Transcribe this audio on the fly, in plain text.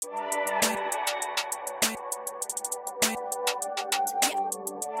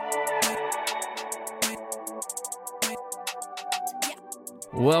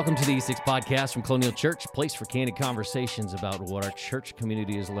Welcome to the E6 podcast from Colonial Church, a place for candid conversations about what our church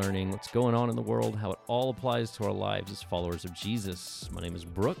community is learning, what's going on in the world, how it all applies to our lives as followers of Jesus. My name is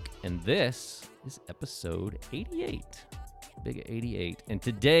Brooke, and this is episode 88. Big 88. And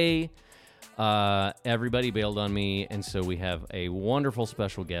today, everybody bailed on me, and so we have a wonderful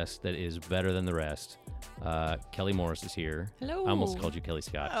special guest that is better than the rest. Kelly Morris is here. Hello. I almost called you Kelly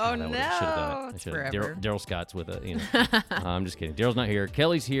Scott. Oh, no. Should have done it. It's forever. Daryl Scott's with a, I'm just kidding. Daryl's not here.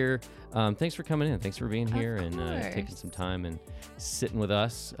 Kelly's here. Thanks for coming in. Thanks for being here and taking some time and sitting with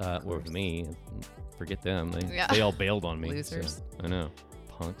us, or with me. Forget them. They all bailed on me. Losers. So, I know.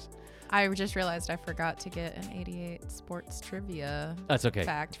 Punks. I just realized I forgot to get an 88 sports trivia That's okay.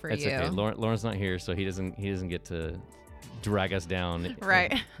 fact for That's you. okay. Lauren's not here, so he doesn't get to drag us down.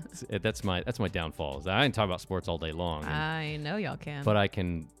 Right. That's my downfall. I can talk about sports all day long. I know y'all can. But I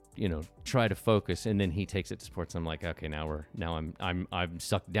can, try to focus, and then he takes it to sports. I'm like, okay, now I'm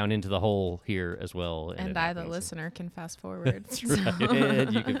sucked down into the hole here as well. And I, the listener, can fast forward. That's right.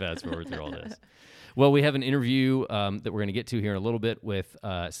 And you can fast forward through all this. Well, we have an interview that we're going to get to here in a little bit with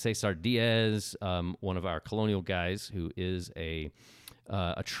Cesar Diaz, one of our Colonial guys who is a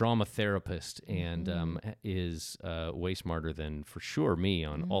trauma therapist and is way smarter than, for sure, me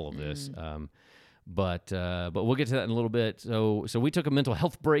on all of this. But we'll get to that in a little bit. So we took a mental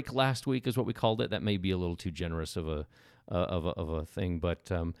health break last week, is what we called it. That may be a little too generous of a thing,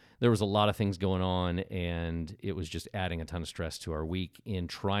 but there was a lot of things going on, and it was just adding a ton of stress to our week in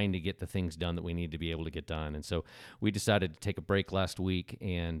trying to get the things done that we need to be able to get done. And so we decided to take a break last week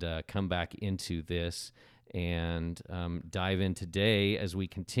and come back into this and dive in today as we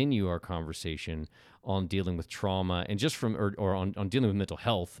continue our conversation on dealing with trauma and just on dealing with mental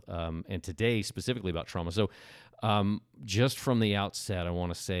health, and today specifically about trauma. So just from the outset, I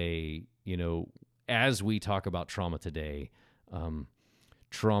want to say, as we talk about trauma today,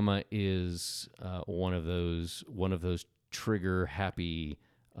 trauma is one of those trigger happy.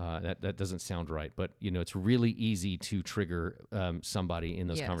 That doesn't sound right, but it's really easy to trigger somebody in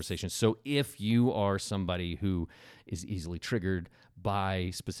those conversations. So if you are somebody who is easily triggered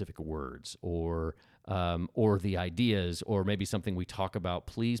by specific words or the ideas, or maybe something we talk about,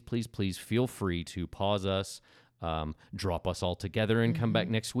 please feel free to pause us. Drop us all together and come back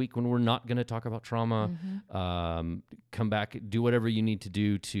next week when we're not going to talk about trauma. Come back, do whatever you need to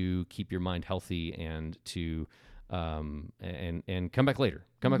do to keep your mind healthy and to and come back later.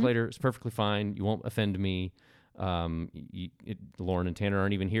 Come back later. It's perfectly fine. You won't offend me. Lauren and Tanner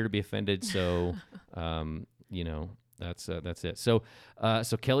aren't even here to be offended. So, that's it. So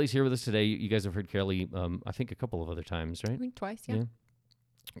Kelly's here with us today. You guys have heard Kelly, I think a couple of other times, right? I think twice, yeah.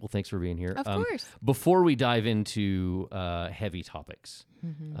 Well, thanks for being here. Of course. Before we dive into heavy topics,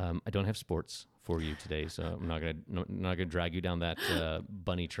 I don't have sports for you today, so I'm not gonna drag you down that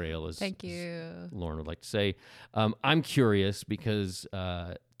bunny trail as Thank you. as Lauren would like to say. I'm curious because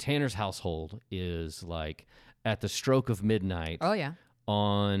Tanner's household is like at the stroke of midnight. Oh, yeah.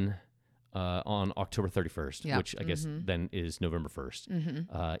 On October 31st, Yep. which I guess then is November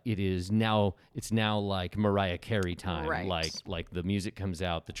 1st. It's now like Mariah Carey time. Right. Like the music comes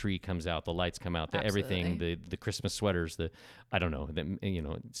out, the tree comes out, the lights come out, everything, the Christmas sweaters, I don't know,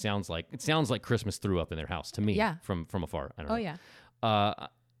 it sounds like Christmas threw up in their house to me. Yeah. From afar. I don't know. Oh, yeah.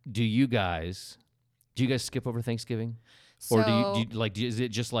 Do you guys skip over Thanksgiving? Or is it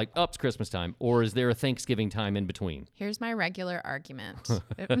just like, it's Christmas time? Or is there a Thanksgiving time in between? Here's my regular argument.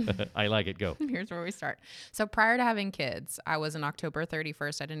 I like it. Go. Here's where we start. So prior to having kids, I was an October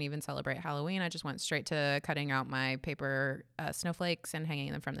 31st. I didn't even celebrate Halloween. I just went straight to cutting out my paper snowflakes and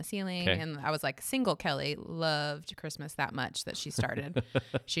hanging them from the ceiling. Okay. And I was like, single Kelly loved Christmas that much that she started.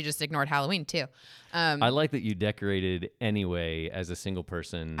 She just ignored Halloween too. I like that you decorated anyway as a single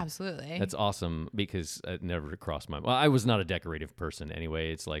person. Absolutely. That's awesome because it never crossed my mind. Well, I was not a decorative person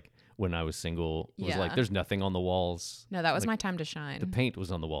anyway. It's like when I was single, it was like there's nothing on the walls. No, that was my time to shine. The paint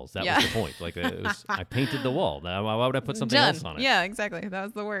was on the walls. That was the point. Like I painted the wall. Now, why would I put something else on it? Yeah, exactly. That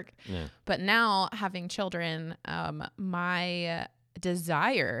was the work. Yeah. But now having children, my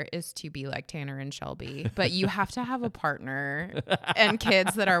desire is to be like Tanner and Shelby, but you have to have a partner and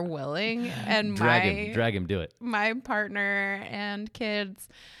kids that are willing. And drag him, do it. My partner and kids,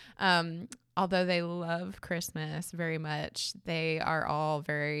 although they love Christmas very much, they are all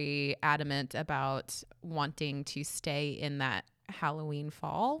very adamant about wanting to stay in that Halloween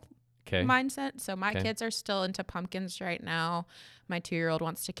fall mindset. So my kids are still into pumpkins right now. My 2-year-old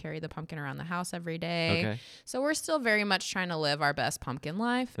wants to carry the pumpkin around the house every day. Okay. So we're still very much trying to live our best pumpkin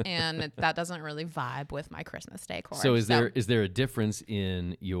life, and that doesn't really vibe with my Christmas decor. So is there a difference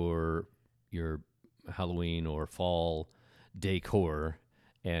in your Halloween or fall decor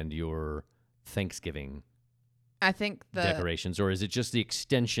and your Thanksgiving I think decorations, or is it just the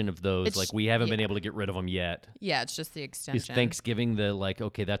extension of those? Like we haven't been able to get rid of them yet. Yeah, it's just the extension. Is Thanksgiving the like,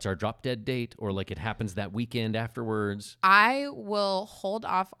 okay, that's our drop dead date, or like it happens that weekend afterwards? I will hold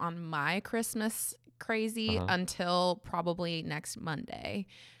off on my Christmas crazy until probably next Monday.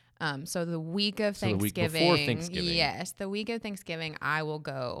 So the week of Thanksgiving. The week before Thanksgiving. Yes, the week of Thanksgiving, I will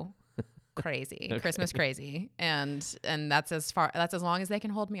go crazy, okay. Christmas crazy, and that's as long as they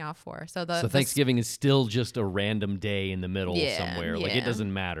can hold me off for. So Thanksgiving is still just a random day in the middle somewhere. Like it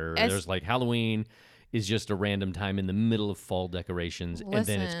doesn't matter. There's like Halloween is just a random time in the middle of fall decorations, and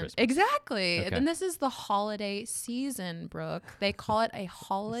then it's Christmas. Exactly. Okay. And this is the holiday season, Brooke. They call it a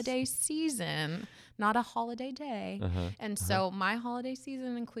holiday season, not a holiday day. And so my holiday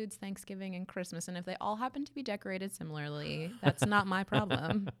season includes Thanksgiving and Christmas. And if they all happen to be decorated similarly, that's not my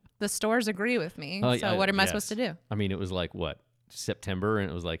problem. The stores agree with me. So what am I supposed to do? I mean, it was like, what? September,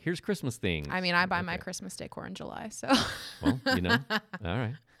 and it was like, here's Christmas things. I mean, I buy my Christmas decor in July, so. Well, all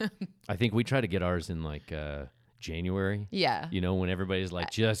right. I think we try to get ours in like January. Yeah. When everybody's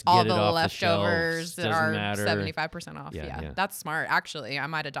like, just get it off the shelves. All the leftovers are matter. 75% off. Yeah. That's smart. Actually, I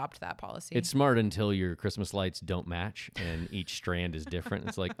might adopt that policy. It's smart until your Christmas lights don't match and each strand is different.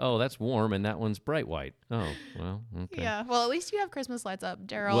 It's like, oh, that's warm and that one's bright white. Oh, well, okay. Yeah. Well, at least you have Christmas lights up.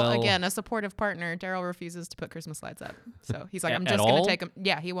 Daryl, again, a supportive partner. Daryl refuses to put Christmas lights up. So he's like, I'm just going to take them.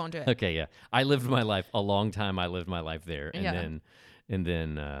 Yeah, he won't do it. Okay, yeah. I lived my life a long time. I lived my life there. And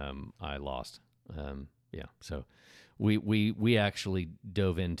then I lost. Yeah. So we actually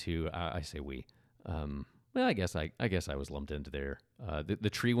dove into. I say we. Well, I guess I was lumped into there. The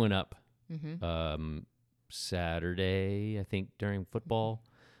tree went up Saturday, I think, during football.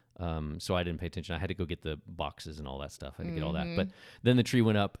 So I didn't pay attention. I had to go get the boxes and all that stuff. I had to get all that. But then the tree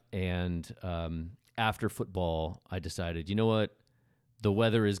went up, and after football, I decided, you know what? The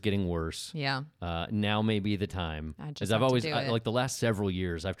weather is getting worse. Yeah. Now may be the time. As I've always, like the last several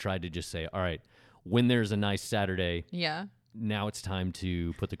years, I've tried to just say, all right, when there's a nice Saturday, now it's time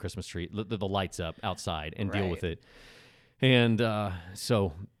to put the Christmas tree, the lights up outside and deal with it. And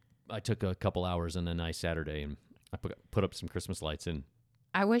so I took a couple hours on a nice Saturday and I put up some Christmas lights in.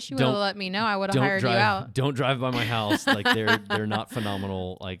 I wish you would have let me know. I would have hired you out. Don't drive by my house. Like they're not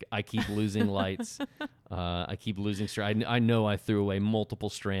phenomenal. Like I keep losing lights. I keep losing strands. I know I threw away multiple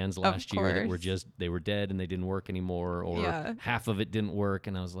strands last year that they were dead and they didn't work anymore, or half of it didn't work.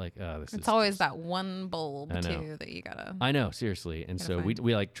 And I was like, oh, it's always that one bulb too that you gotta. I know, seriously. And so we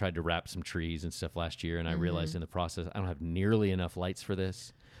like tried to wrap some trees and stuff last year, and I realized in the process I don't have nearly enough lights for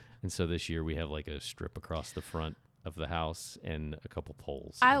this. And so this year we have like a strip across the front of the house and a couple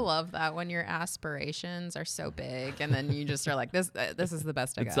poles. I love that when your aspirations are so big and then you just are like, this is the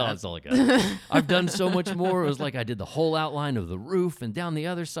best I got. That's all I got. I've done so much more. It was like I did the whole outline of the roof and down the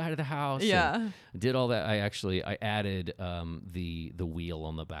other side of the house. Yeah. Did all that. I added the wheel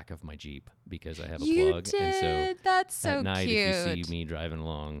on the back of my Jeep because I have a you plug. Did. And so that's so at night, cute. if you see me driving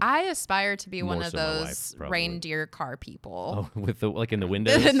along, I aspire to be one of those reindeer car people. Oh, with the like in the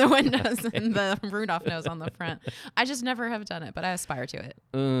windows? In the windows and the Rudolph nose on the front. I just never have done it, but I aspire to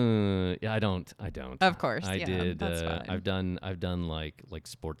it. Yeah, I don't. Of course. I did. That's fine. I've done like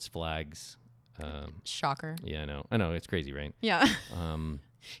sports flags. Shocker. Yeah, I know. It's crazy, right? Yeah.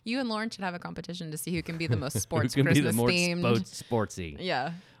 You and Lauren should have a competition to see who can be the most sports Christmas themed. Sportsy.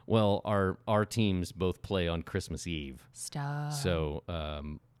 Yeah. Well, our teams both play on Christmas Eve. Stop. So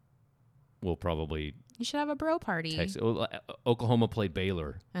we'll probably. You should have a bro party. Oklahoma played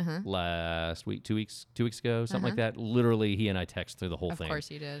Baylor last week, 2 weeks ago, something like that. Literally, he and I texted through the whole thing. Of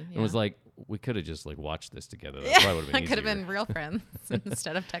course you did. Yeah. It was like, we could have just like watched this together. That probably would have been could have been real friends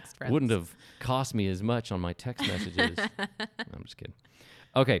instead of text friends. Wouldn't have cost me as much on my text messages. I'm just kidding.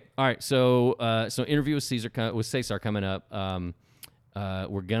 Okay, all right. So interview with Cesar coming up.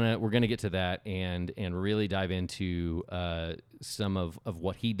 We're gonna get to that and really dive into some of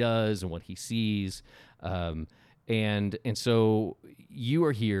what he does and what he sees, and so you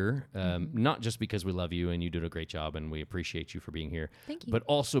are here not just because we love you and you did a great job and we appreciate you for being here. Thank you. But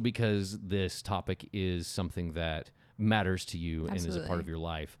also because this topic is something that matters to you Absolutely. and is a part of your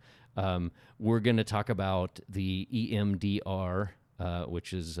life. We're gonna talk about the EMDR.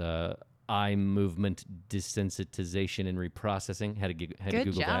 Which is eye movement desensitization and reprocessing. Had to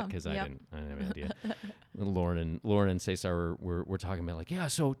Google that because I didn't have an idea. Lauren and Cesar were talking about like, yeah.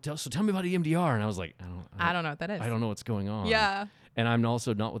 So tell me about EMDR, and I was like, I don't know what that is. I don't know what's going on. Yeah. and I'm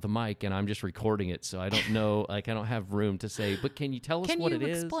also not with a mic, and I'm just recording it, so I don't know. Like, I don't have room to say. But can you tell us what it is? Can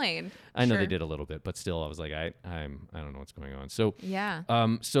you explain? I know Sure. they did a little bit, but still, I was like, I don't know what's going on. So Yeah.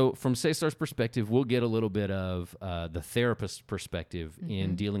 so from Cesar's perspective, we'll get a little bit of the therapist's perspective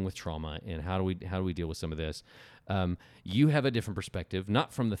in dealing with trauma and how do we deal with some of this. You have a different perspective,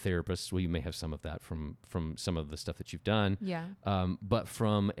 not from the therapist. Well, you may have some of that from some of the stuff that you've done. Yeah. But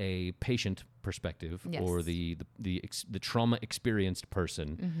from a patient perspective, Yes. or the trauma experienced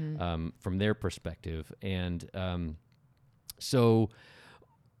person, from their perspective, and so.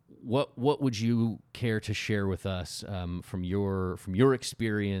 What would you care to share with us from your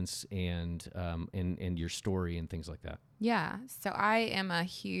experience and your story and things like that? Yeah. So I am a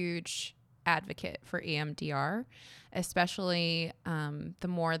huge advocate for EMDR, especially the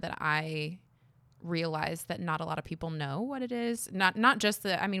more that I realize that not a lot of people know what it is. Not just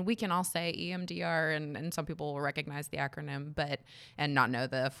the, I mean, we can all say EMDR and some people will recognize the acronym, and not know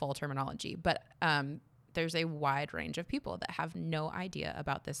the full terminology, but there's a wide range of people that have no idea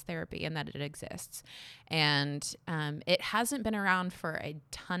about this therapy and that it exists. And it hasn't been around for a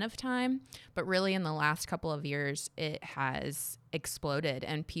ton of time, but really in the last couple of years, it has exploded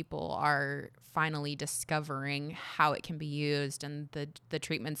and people are finally discovering how it can be used and the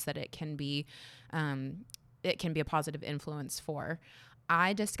treatments that it can be a positive influence for.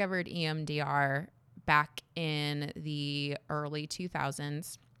 I discovered EMDR back in the early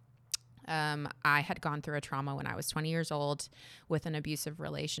 2000s. I had gone through a trauma when I was 20 years old with an abusive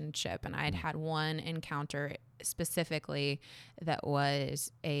relationship, and I had had one encounter specifically that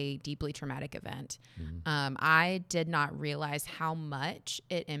was a deeply traumatic event. I did not realize how much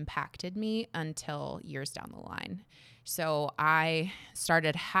it impacted me until years down the line. So I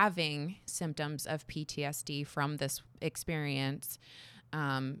started having symptoms of PTSD from this experience,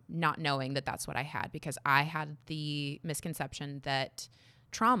 not knowing that that's what I had, because I had the misconception that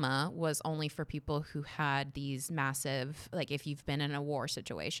trauma was only for people who had these massive, like if you've been in a war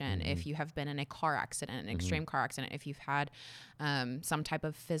situation, if you have been in a car accident, an extreme car accident, if you've had some type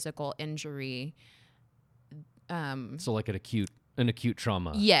of physical injury. So like an acute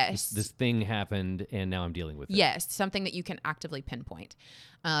trauma. Yes. This thing happened and now I'm dealing with it. Yes. Something that you can actively pinpoint.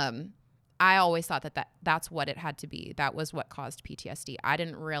 I always thought that's what it had to be. That was what caused PTSD. I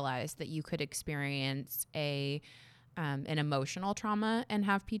didn't realize that you could experience an emotional trauma and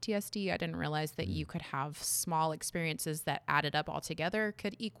have PTSD. I didn't realize that you could have small experiences that added up all together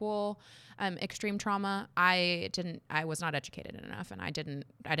could equal extreme trauma. I was not educated enough, and I didn't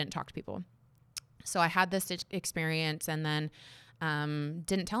talk to people. So I had this experience and then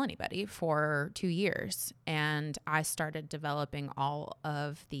didn't tell anybody for 2 years. And I started developing all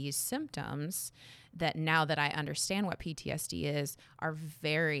of these symptoms that, now that I understand what PTSD is, are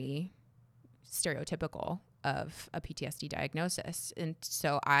very stereotypical of a PTSD diagnosis. And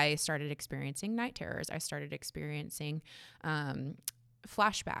so I started experiencing night terrors. I started experiencing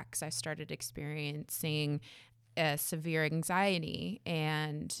flashbacks. I started experiencing severe anxiety.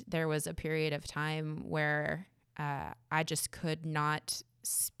 And there was a period of time where I just could not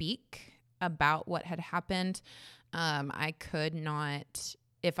speak about what had happened. I could not,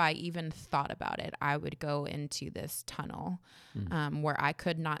 if I even thought about it, I would go into this tunnel where I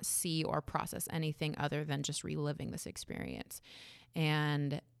could not see or process anything other than just reliving this experience.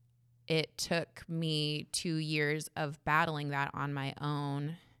 And it took me 2 years of battling that on my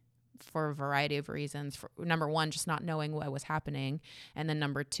own for a variety of reasons. For, number one, just not knowing what was happening. And then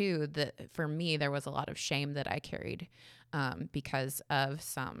number two, for me, there was a lot of shame that I carried because of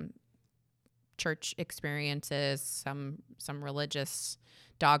some church experiences, some religious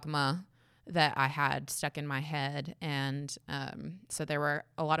dogma that I had stuck in my head. And so there were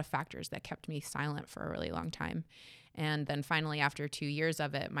a lot of factors that kept me silent for a really long time. And then finally, after 2 years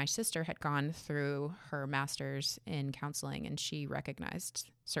of it, my sister had gone through her master's in counseling and she recognized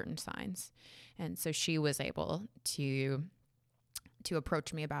certain signs. And so she was able to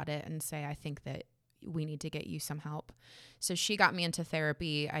approach me about it and say, I think that we need to get you some help. So she got me into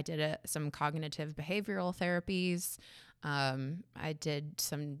therapy. I did some cognitive behavioral therapies. I did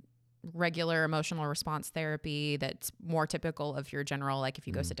some regular emotional response therapy that's more typical of your general, like if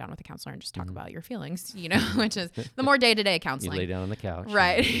you go sit down with a counselor and just talk about your feelings, which is the more day-to-day counseling. You lay down on the couch.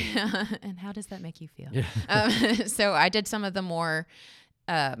 Right. And how does that make you feel? Yeah. So I did some of the more,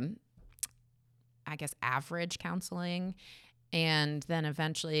 I guess, average counseling. And then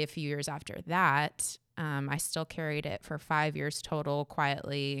eventually a few years after that, I still carried it for 5 years total,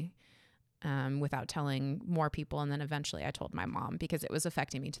 quietly, without telling more people. And then eventually I told my mom because it was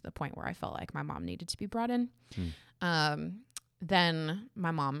affecting me to the point where I felt like my mom needed to be brought in. Then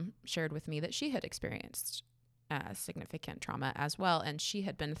my mom shared with me that she had experienced significant trauma as well. And she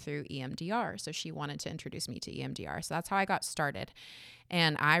had been through EMDR. So she wanted to introduce me to EMDR. So that's how I got started.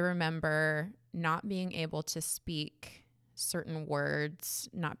 And I remember not being able to speak certain words,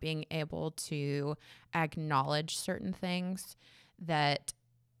 not being able to acknowledge certain things, that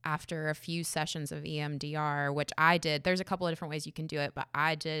after a few sessions of EMDR, which I did, there's a couple of different ways you can do it, but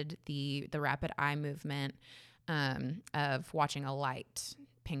I did the rapid eye movement of watching a light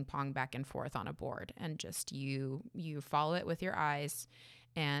ping pong back and forth on a board, and just you follow it with your eyes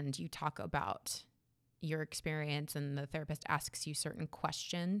and you talk about your experience, and the therapist asks you certain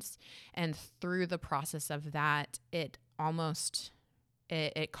questions, and through the process of that, it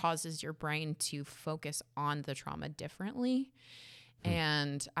causes your brain to focus on the trauma differently.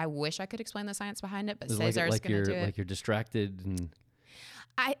 And I wish I could explain the science behind it, but Cesar's going to do it. Like you're distracted and...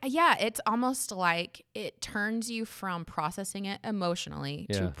 Yeah, it's almost like it turns you from processing it emotionally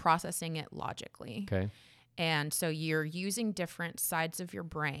to processing it logically. Okay. And so you're using different sides of your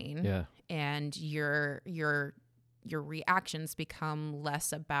brain, and your reactions become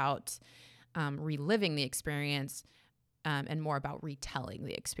less about reliving the experience and more about retelling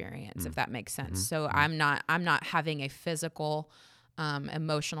the experience, if that makes sense. So I'm not having a physical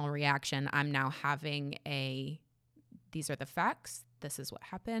emotional reaction. I'm now having these are the facts. This is what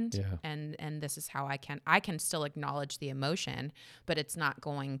happened, and this is how I can still acknowledge the emotion, but it's not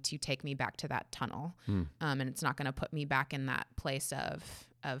going to take me back to that tunnel, and it's not going to put me back in that place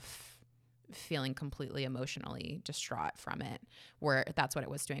of feeling completely emotionally distraught from it, where that's what it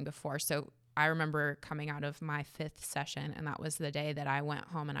was doing before. So I remember coming out of my 5th session, and that was the day that I went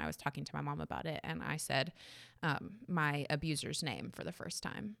home and I was talking to my mom about it, and I said my abuser's name for the first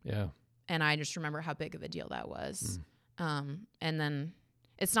time. Yeah, and I just remember how big of a deal that was. And then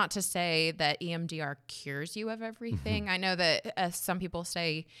it's not to say that EMDR cures you of everything. I know that some people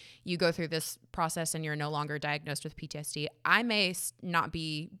say you go through this process and you're no longer diagnosed with PTSD. I may not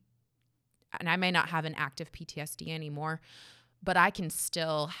be, and I may not have an active PTSD anymore, but I can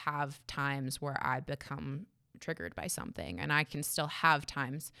still have times where I become triggered by something, and I can still have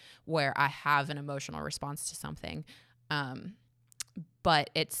times where I have an emotional response to something.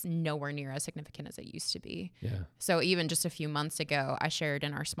 But it's nowhere near as significant as it used to be. Yeah. So even just a few months ago, I shared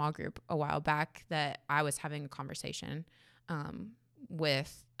in our small group a while back that I was having a conversation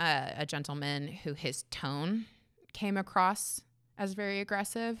with a gentleman who his tone came across as very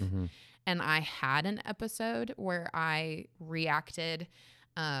aggressive. And I had an episode where I reacted,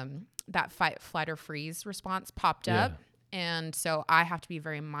 that fight, flight, or freeze response popped up. And so I have to be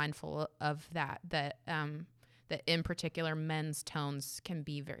very mindful of that in particular, men's tones can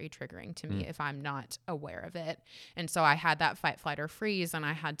be very triggering to me if I'm not aware of it. And so I had that fight, flight, or freeze, and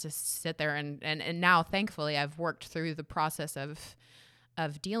I had to sit there and now, thankfully, I've worked through the process of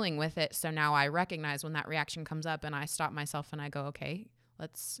dealing with it. So now I recognize when that reaction comes up, and I stop myself and I go, okay,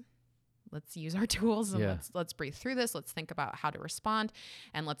 let's use our tools, and let's breathe through this. Let's think about how to respond,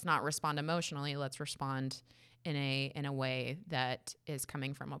 and let's not respond emotionally. Let's respond in a way that is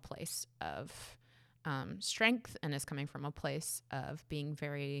coming from a place of strength, and is coming from a place of being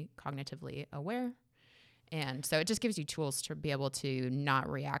very cognitively aware. And so it just gives you tools to be able to not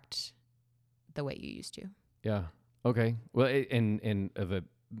react the way you used to. Yeah. Okay. Well, I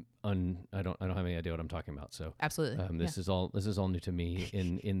don't have any idea what I'm talking about. So absolutely. This is all new to me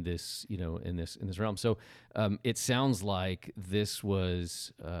in this, in this realm. So it sounds like this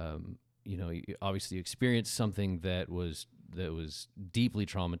was, you obviously experienced something that was deeply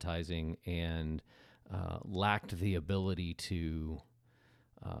traumatizing and lacked the ability to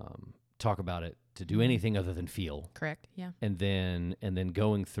talk about it, to do anything other than feel. Correct. Yeah. And then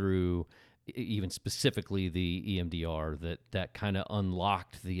going through even specifically the EMDR that kind of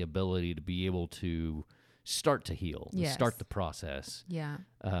unlocked the ability to be able to start to heal, start the process. Yeah.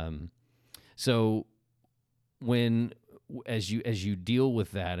 So as you deal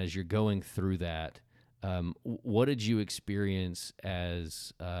with that, as you're going through that, what did you experience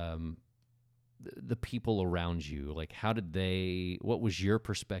as the people around you? Like, what was your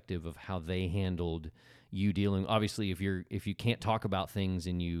perspective of how they handled you dealing? Obviously, if you can't talk about things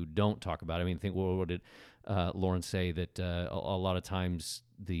and you don't talk about it, I mean, what did Lauren say, that a lot of times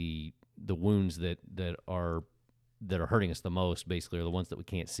the wounds that are hurting us the most basically are the ones that we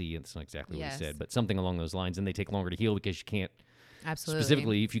can't see. And it's not exactly what he said, but something along those lines, and they take longer to heal because you can't,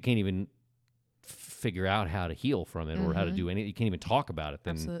 specifically if you can't even figure out how to heal from it or how to do anything, you can't even talk about it,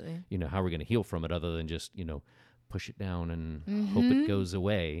 then how are we going to heal from it other than just push it down and hope it goes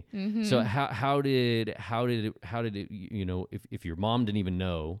away. So how did it, if your mom didn't even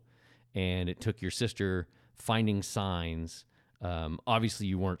know, and it took your sister finding signs Obviously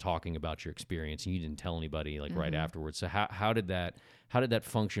you weren't talking about your experience and you didn't tell anybody like right Mm-hmm. afterwards. So how did that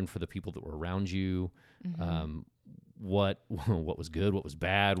function for the people that were around you? Mm-hmm. What what was good? What was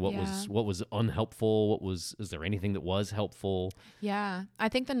bad? What Yeah. was unhelpful? Is there anything that was helpful? Yeah. I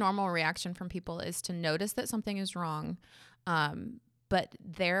think the normal reaction from people is to notice that something is wrong, but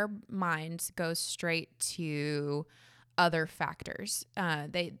their mind goes straight to other factors.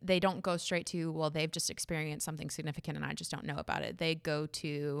 They don't go straight to, well, they've just experienced something significant and I just don't know about it. They go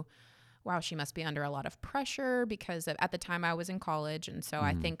to, wow, she must be under a lot of pressure because at the time I was in college, and so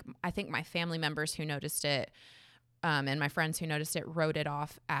I think my family members who noticed it, and my friends who noticed it, wrote it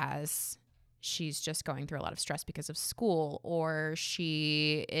off as she's just going through a lot of stress because of school, or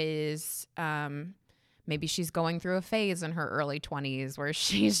she is maybe she's going through a phase in her early 20s where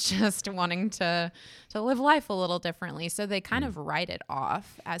she's just wanting to live life a little differently. So they kind of write it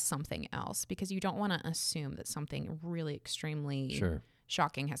off as something else because you don't want to assume that something really extremely Sure.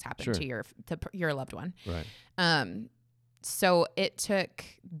 shocking has happened Sure. to your loved one. Right. So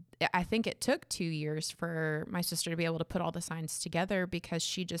I think it took 2 years for my sister to be able to put all the signs together because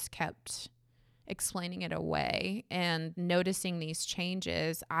she just kept explaining it away and noticing these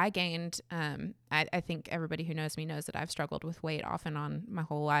changes. I gained, I think everybody who knows me knows that I've struggled with weight off and on my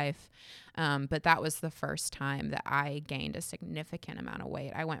whole life. But that was the first time that I gained a significant amount of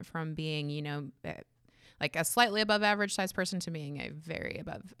weight. I went from being, like a slightly above average size person to being a very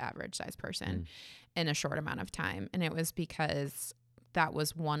above average size person in a short amount of time. And it was because that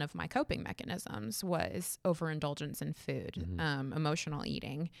was one of my coping mechanisms, was overindulgence in food, emotional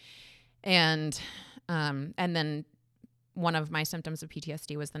eating. And then one of my symptoms of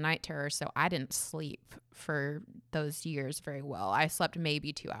PTSD was the night terror. So I didn't sleep for those years very well. I slept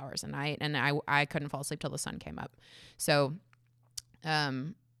maybe 2 hours a night, and I couldn't fall asleep till the sun came up. So,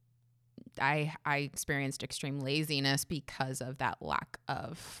 I experienced extreme laziness because of that lack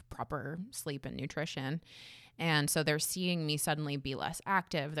of proper sleep and nutrition. And so they're seeing me suddenly be less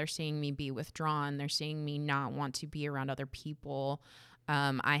active. They're seeing me be withdrawn. They're seeing me not want to be around other people.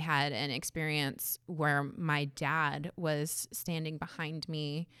 I had an experience where my dad was standing behind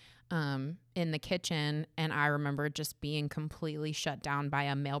me in the kitchen, and I remember just being completely shut down by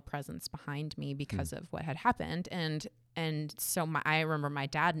a male presence behind me because of what had happened. And so I remember my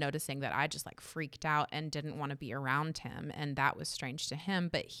dad noticing that I just like freaked out and didn't want to be around him. And that was strange to him,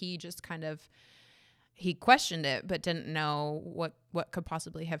 but he just he questioned it, but didn't know what could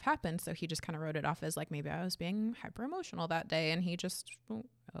possibly have happened. So he just kind of wrote it off as like, maybe I was being hyper emotional that day. And he just,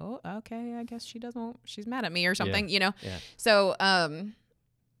 oh, okay, I guess she's mad at me or something, Yeah. So,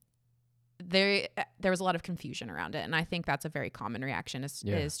 there was a lot of confusion around it. And I think that's a very common reaction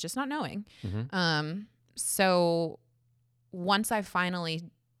is just not knowing. So once I finally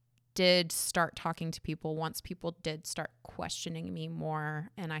did start talking to people, once people did start questioning me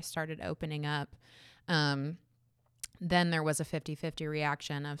more and I started opening up, then there was a 50-50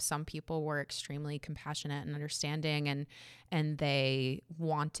 reaction of some people were extremely compassionate and understanding, and they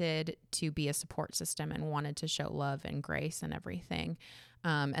wanted to be a support system and wanted to show love and grace and everything.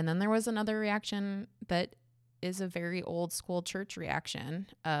 And then there was another reaction that is a very old school church reaction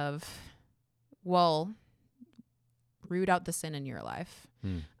of, well, root out the sin in your life.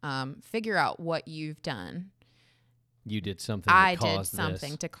 Figure out what you've done. You did something. I did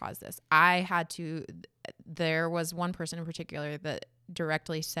something to cause this. There was one person in particular that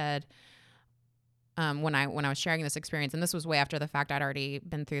directly said, when I was sharing this experience, and this was way after the fact, I'd already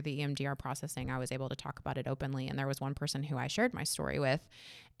been through the EMDR processing. I was able to talk about it openly. And there was one person who I shared my story with,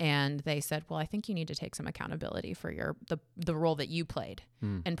 and they said, well, I think you need to take some accountability for the role that you played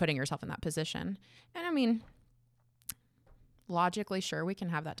in putting yourself in that position. And I mean, logically, sure, we can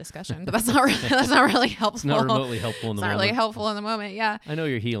have that discussion, but that's not really helpful. It's not remotely helpful in the moment. It's not really helpful in the moment. Yeah. I know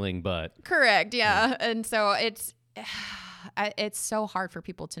you're healing, but correct. Yeah. And so it's so hard for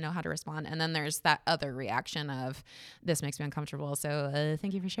people to know how to respond. And then there's that other reaction of, this makes me uncomfortable. So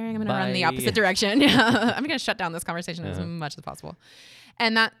thank you for sharing. I'm going to run the opposite direction. Yeah. I'm going to shut down this conversation as much as possible.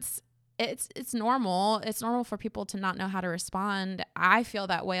 And it's normal. It's normal for people to not know how to respond. I feel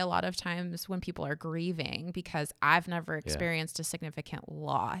that way a lot of times when people are grieving because I've never experienced a significant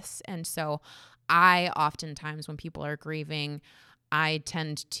loss. And so I oftentimes, when people are grieving, I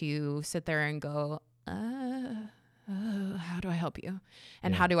tend to sit there and go, how do I help you?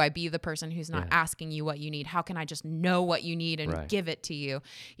 And how do I be the person who's not asking you what you need? How can I just know what you need and give it to you?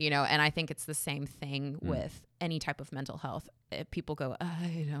 And I think it's the same thing with any type of mental health. If people go,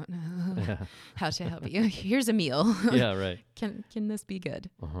 I don't know how to help you. Here's a meal. Yeah, right. Can this be good?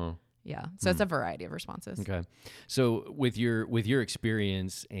 Yeah. So it's a variety of responses. Okay. So with your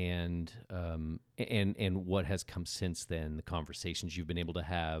experience and what has come since then, the conversations you've been able to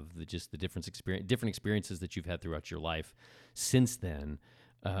have, the different experiences that you've had throughout your life since then,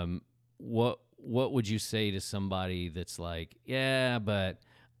 what would you say to somebody that's like, yeah, but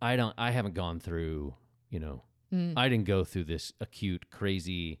I haven't gone through, I didn't go through this acute,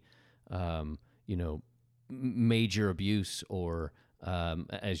 crazy, major abuse or,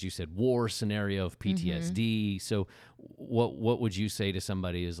 as you said, war scenario of PTSD. So what would you say to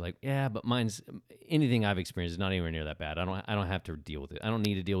somebody is like, yeah, but anything I've experienced is not anywhere near that bad. I don't have to deal with it. I don't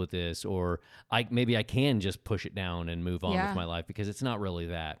need to deal with this, or maybe I can just push it down and move on with my life because it's not really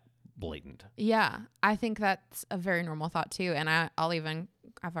that blatant. Yeah, I think that's a very normal thought too. And I've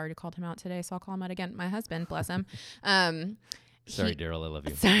already called him out today, so I'll call him out again. My husband, bless him. Sorry, Daryl, I love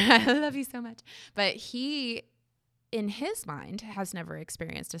you. Sorry, I love you so much. But he, in his mind, has never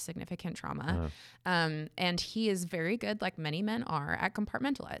experienced a significant trauma. And he is very good, like many men are, at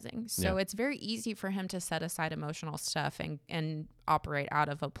compartmentalizing. So it's very easy for him to set aside emotional stuff and operate out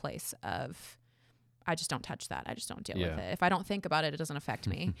of a place of, I just don't touch that. I just don't deal with it. If I don't think about it, it doesn't affect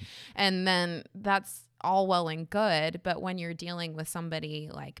me. And then that's all well and good. But when you're dealing with somebody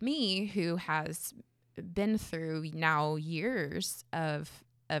like me who has been through now years of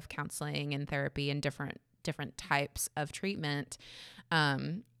counseling and therapy and different types of treatment,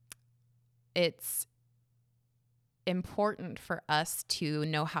 it's important for us to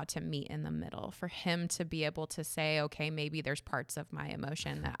know how to meet in the middle, for him to be able to say, okay, maybe there's parts of my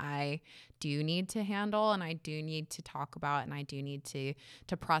emotion that I do need to handle and I do need to talk about and I do need to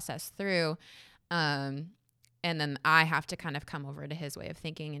process through. And then I have to kind of come over to his way of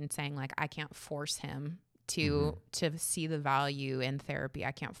thinking and saying, like, I can't force him to see the value in therapy.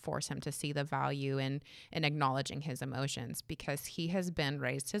 I can't force him to see the value in acknowledging his emotions, because he has been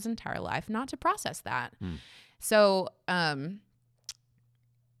raised his entire life not to process that. So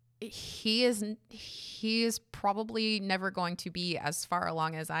he is probably never going to be as far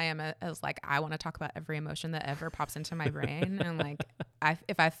along as I am, as like, I want to talk about every emotion that ever pops into my brain. And like,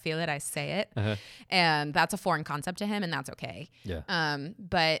 if I feel it, I say it. And that's a foreign concept to him, and that's okay.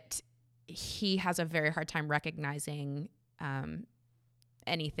 But he has a very hard time recognizing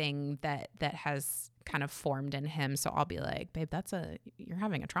anything that has kind of formed in him. So I'll be like, babe, you're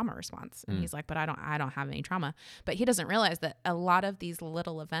having a trauma response. And he's like, but I don't have any trauma. But he doesn't realize that a lot of these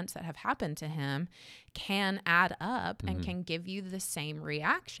little events that have happened to him can add up and can give you the same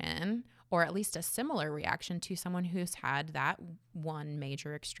reaction, or at least a similar reaction, to someone who's had that one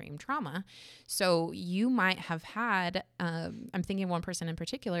major extreme trauma. So you might have had, I'm thinking one person in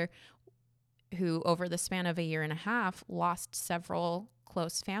particular who over the span of a year and a half lost several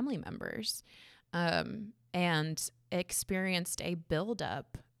close family members, and experienced a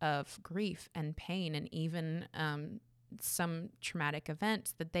buildup of grief and pain, and even some traumatic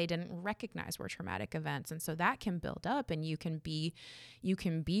events that they didn't recognize were traumatic events. And so that can build up, and you can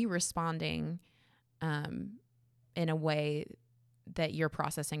be responding in a way that you're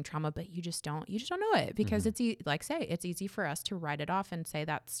processing trauma, but you just don't know it, because it's easy for us to write it off and say,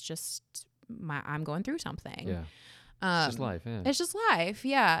 that's just I'm going through something. It's just life. It's just life.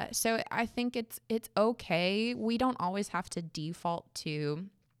 Yeah. So I think it's okay. We don't always have to default to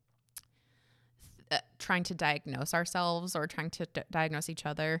trying to diagnose ourselves or trying to diagnose each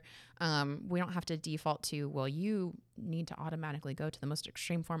other. We don't have to default to, well, you need to automatically go to the most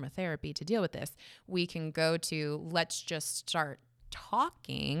extreme form of therapy to deal with this. We can go to, let's just start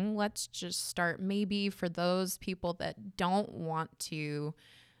talking. Let's just start, maybe for those people that don't want to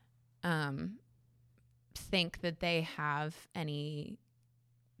think that they have any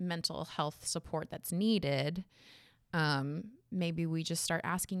mental health support that's needed, maybe we just start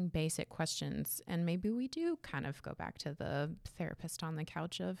asking basic questions, and maybe we do kind of go back to the therapist on the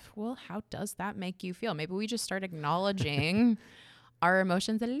couch of, well, how does that make you feel? Maybe we just start acknowledging our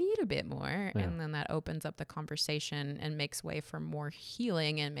emotions a little bit more, and then that opens up the conversation and makes way for more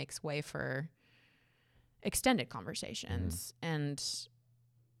healing and makes way for extended conversations. And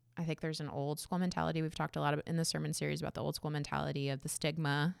I think there's an old school mentality. We've talked a lot in the sermon series about the old school mentality of the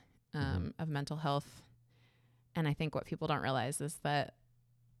stigma of mental health. And I think what people don't realize is that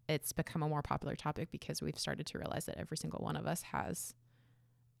it's become a more popular topic because we've started to realize that every single one of us has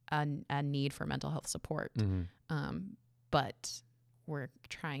a need for mental health support. But we're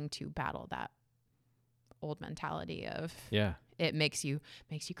trying to battle that old mentality of it makes you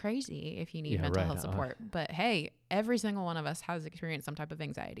crazy if you need mental health support. But hey, every single one of us has experienced some type of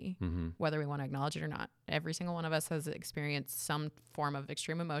anxiety, whether we want to acknowledge it or not. Every single one of us has experienced some form of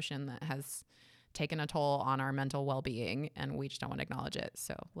extreme emotion that has taken a toll on our mental well-being, and we just don't want to acknowledge it.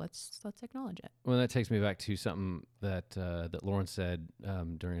 So let's acknowledge it. Well, that takes me back to something that Lauren said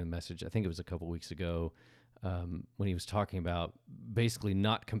during a message. I think it was a couple weeks ago when he was talking about basically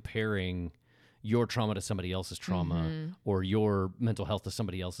not comparing your trauma to somebody else's trauma or your mental health to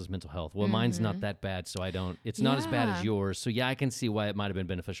somebody else's mental health. Well, mine's not that bad, so it's not as bad as yours. So yeah, I can see why it might have been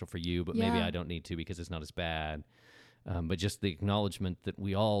beneficial for you, but maybe I don't need to because it's not as bad. But just the acknowledgement that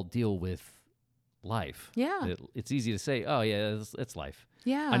we all deal with life. Yeah. It's easy to say, oh yeah, it's life.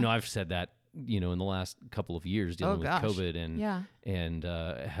 Yeah. I know I've said that, in the last couple of years dealing with COVID and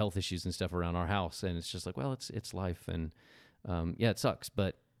health issues and stuff around our house. And it's just like, well, it's life. And it sucks,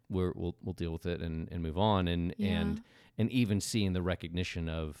 but we'll deal with it and move on. And even seeing the recognition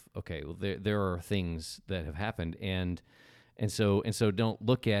of, okay, well, there are things that have happened. And so don't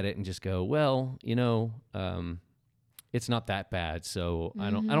look at it and just go, well, it's not that bad. So I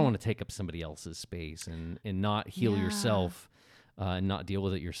don't want to take up somebody else's space and not heal yourself and not deal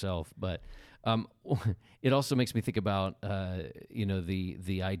with it yourself. But it also makes me think about,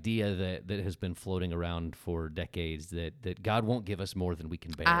 the idea that has been floating around for decades that God won't give us more than we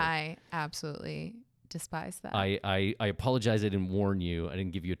can bear. I absolutely despise that. I apologize. I didn't warn you. I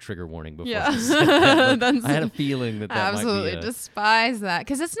didn't give you a trigger warning before. Yeah. I said that, but I had a feeling that absolutely might be despise that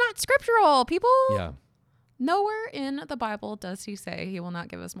because it's not scriptural, people. Yeah. Nowhere in the Bible does he say he will not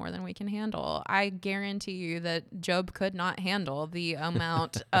give us more than we can handle. I guarantee you that Job could not handle the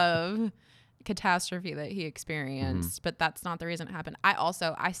amount of catastrophe that he experienced, but that's not the reason it happened.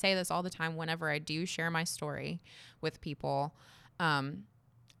 I say this all the time whenever I do share my story with people.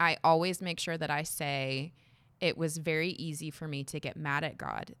 I always make sure that I say it was very easy for me to get mad at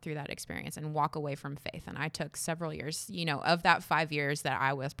God through that experience and walk away from faith. And I took several years, of that 5 years that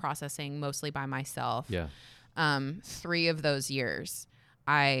I was processing mostly by myself. Yeah. 3 of those years,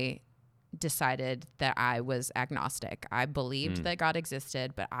 I decided that I was agnostic. I believed that God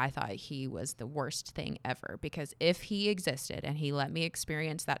existed, but I thought he was the worst thing ever, because if he existed and he let me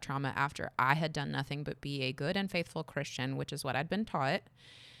experience that trauma after I had done nothing but be a good and faithful Christian, which is what I'd been taught,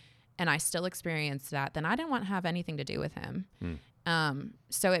 and I still experienced that, then I didn't want to have anything to do with him.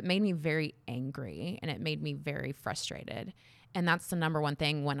 So it made me very angry and it made me very frustrated. And that's the number one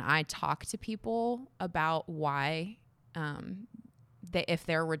thing when I talk to people about why, if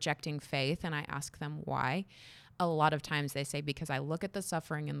they're rejecting faith and I ask them why, a lot of times they say, because I look at the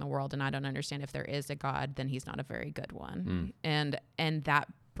suffering in the world and I don't understand if there is a God, then he's not a very good one. And that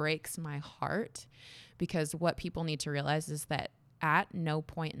breaks my heart, because what people need to realize is that at no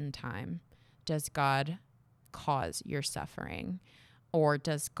point in time does God cause your suffering, or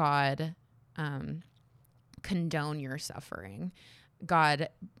does God condone your suffering. God,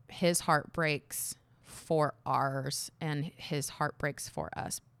 his heart breaks for ours and his heart breaks for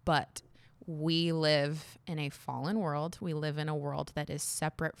us. But we live in a fallen world. We live in a world that is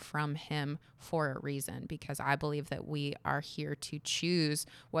separate from him for a reason, because I believe that we are here to choose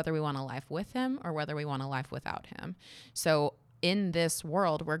whether we want a life with him or whether we want a life without him. So in this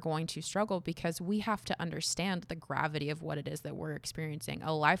world, we're going to struggle because we have to understand the gravity of what it is that we're experiencing.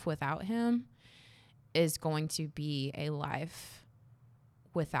 A life without him is going to be a life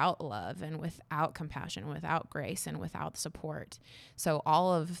without love and without compassion, without grace and without support. So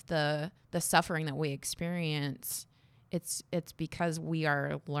all of the suffering that we experience, it's because we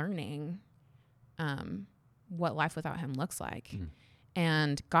are learning what life without him looks like.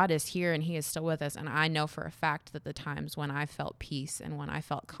 And God is here and he is still with us. And I know for a fact that the times when I felt peace and when I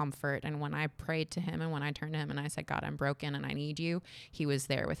felt comfort and when I prayed to him and when I turned to him and I said, God, I'm broken and I need you, he was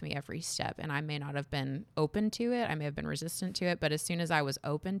there with me every step. And I may not have been open to it. I may have been resistant to it. But as soon as I was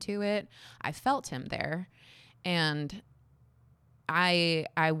open to it, I felt him there. And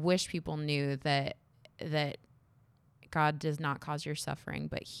I wish people knew that God does not cause your suffering,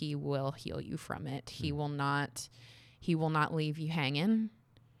 but he will heal you from it. He will not leave you hanging.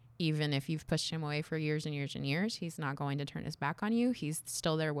 Even if you've pushed him away for years and years and years, he's not going to turn his back on you. He's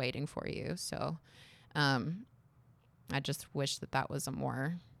still there waiting for you. So I just wish that was a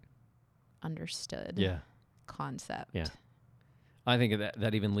more understood concept. Yeah. I think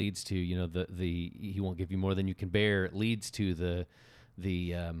that even leads to, the he won't give you more than you can bear. It leads to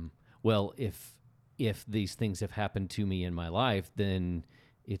well, if these things have happened to me in my life, then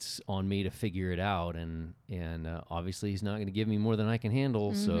it's on me to figure it out, and obviously he's not going to give me more than I can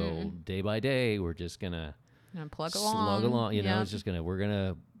handle. So day by day, we're just gonna plug slug along. It's just we're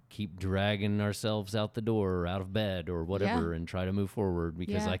gonna keep dragging ourselves out the door or out of bed or whatever, and try to move forward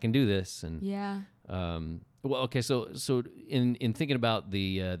because I can do this. And Well, okay, so in thinking about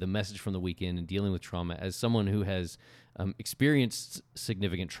the message from the weekend and dealing with trauma, as someone who has experienced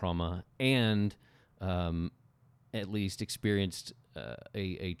significant trauma and at least experienced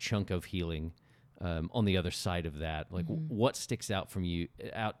a chunk of healing on the other side of that, like what sticks out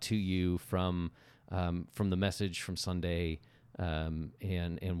to you from the message from Sunday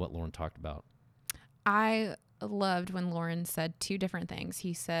and what Lauren talked about? I loved when Lauren said two different things.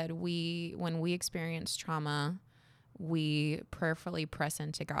 He said, when we experience trauma, we prayerfully press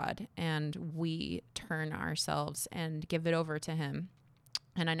into God and we turn ourselves and give it over to him.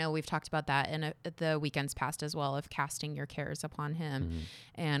 And I know we've talked about that in the weekends past as well, of casting your cares upon him. Mm-hmm.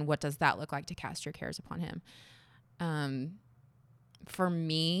 And what does that look like to cast your cares upon him? For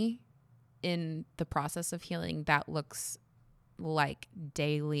me, in the process of healing, that looks like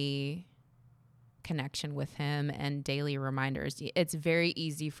daily connection with him and daily reminders. It's very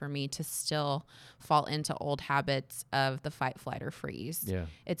easy for me to still fall into old habits of the fight, flight, or freeze. Yeah.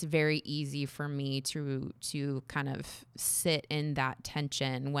 It's very easy for me to kind of sit in that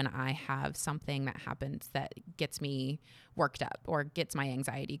tension when I have something that happens that gets me worked up or gets my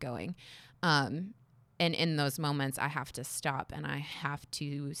anxiety going. And in those moments, I have to stop and I have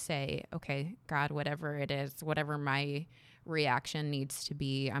to say, okay, God, whatever it is, whatever my reaction needs to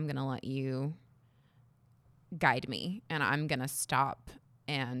be, I'm going to let you guide me, and I'm going to stop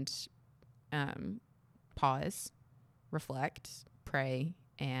and pause, reflect, pray,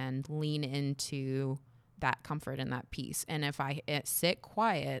 and lean into that comfort and that peace. And if I sit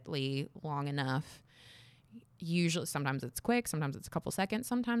quietly long enough, usually sometimes it's quick, sometimes it's a couple seconds,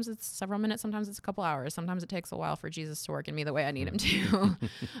 sometimes it's several minutes, sometimes it's a couple hours, sometimes it takes a while for Jesus to work in me the way I need him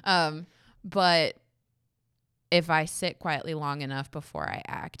to. But if I sit quietly long enough before I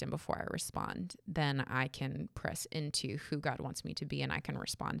act and before I respond, then I can press into who God wants me to be, and I can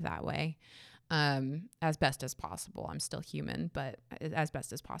respond that way as best as possible. I'm still human, but as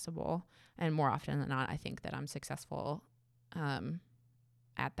best as possible. And more often than not, I think that I'm successful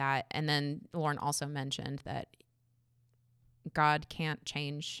at that. And then Lauren also mentioned that God can't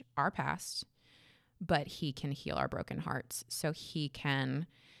change our past, but he can heal our broken hearts. So he can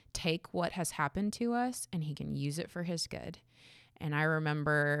take what has happened to us and he can use it for his good. And I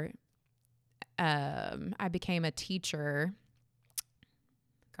remember I became a teacher.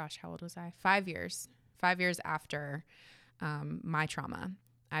 Gosh, how old was I? 5 years. 5 years after my trauma,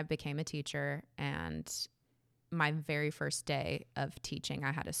 I became a teacher. And my very first day of teaching,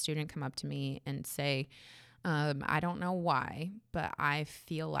 I had a student come up to me and say, I don't know why, but I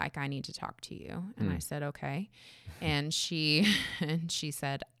feel like I need to talk to you. And I said, okay. And she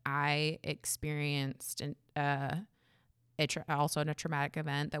said, I experienced also a traumatic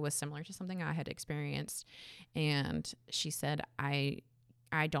event that was similar to something I had experienced. And she said, I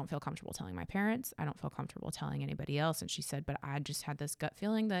don't feel comfortable telling my parents. I don't feel comfortable telling anybody else. And she said, but I just had this gut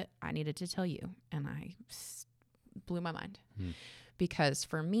feeling that I needed to tell you. And I blew my mind because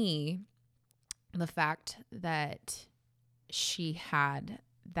for me, the fact that she had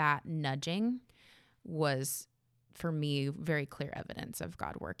that nudging was, for me, very clear evidence of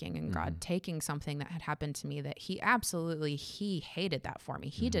God working and God taking something that had happened to me that he hated that for me.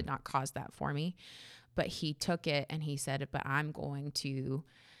 He did not cause that for me, but he took it and he said, but I'm going to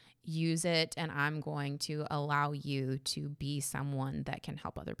use it and I'm going to allow you to be someone that can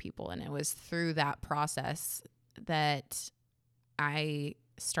help other people. And it was through that process that I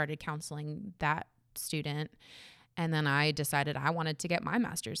started counseling that student. And then I decided I wanted to get my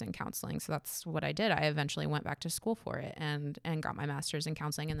master's in counseling. So that's what I did. I eventually went back to school for it and got my master's in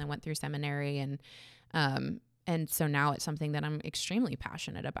counseling and then went through seminary. And so now it's something that I'm extremely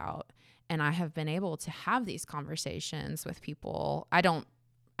passionate about. And I have been able to have these conversations with people. I don't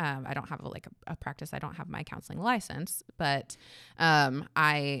have a practice. I don't have my counseling license, but I'm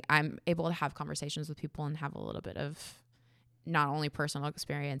able to have conversations with people and have a little bit of not only personal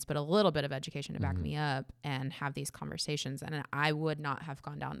experience, but a little bit of education to back me up and have these conversations. And I would not have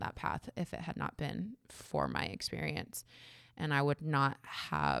gone down that path if it had not been for my experience. And I would not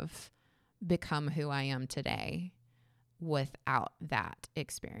have become who I am today without that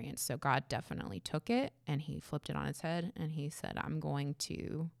experience. So God definitely took it and he flipped it on its head and he said, I'm going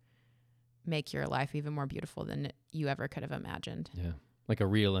to make your life even more beautiful than you ever could have imagined. Yeah. Like a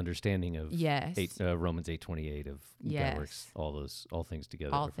real understanding of Romans 8:28 of God works all things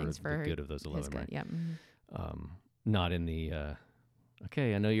together for the good of those who love him, right? Yep. Not in the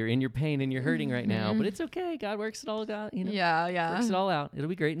okay, I know you're in your pain and you're hurting right now, but it's okay. God works it all out, works it all out. It'll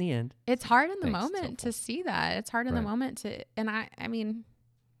be great in the end. It's hard in the moment to see that. It's hard in the moment to, and I mean,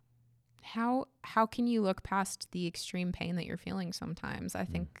 how can you look past the extreme pain that you're feeling sometimes? I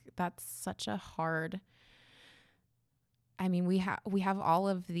think that's such a hard I mean, we have all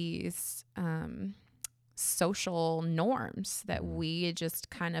of these social norms that we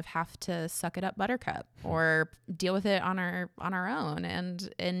just kind of have to suck it up, buttercup, or deal with it on our own. And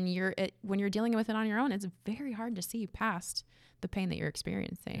when you're dealing with it on your own, it's very hard to see past the pain that you're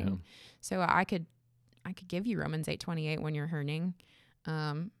experiencing. Yeah. So I could give you Romans 8:28 when you're hurting,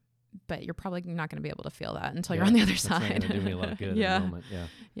 but you're probably not going to be able to feel that until you're on the other That's not side. gonna do me a lot of good Yeah. in the moment. Yeah.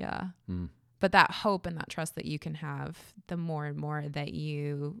 Yeah. Mm. But that hope and that trust that you can have, the more and more that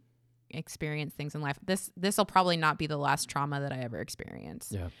you experience things in life. This will probably not be the last trauma that I ever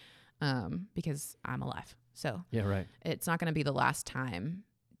experience. Yeah. Because I'm alive. So Yeah. Right. it's not going to be the last time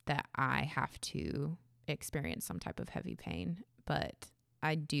that I have to experience some type of heavy pain. But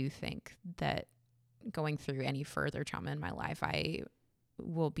I do think that going through any further trauma in my life, I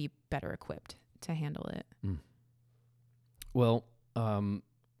will be better equipped to handle it. Well,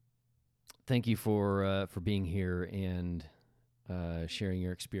 thank you for being here and sharing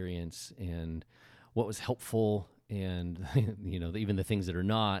your experience and what was helpful, and even the things that are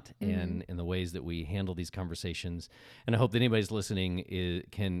not, and the ways that we handle these conversations. And I hope that anybody's listening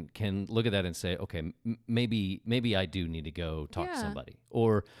can look at that and say, okay, maybe I do need to go talk to somebody,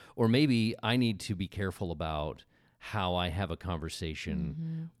 or maybe I need to be careful about how I have a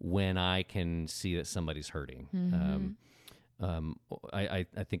conversation when I can see that somebody's hurting. I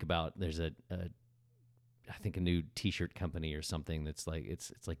think about there's I think a new T-shirt company or something that's like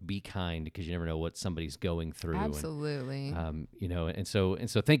it's like be kind, because you never know what somebody's going through. Absolutely. And, and so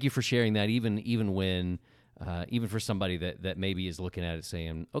thank you for sharing that. Even when even for somebody that maybe is looking at it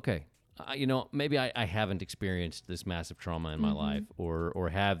saying, okay, maybe I haven't experienced this massive trauma in my life, or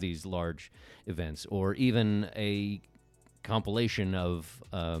have these large events, or even a compilation of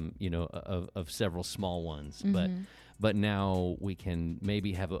of several small ones, but now we can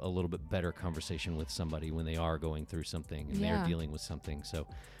maybe have a little bit better conversation with somebody when they are going through something and they're dealing with something. So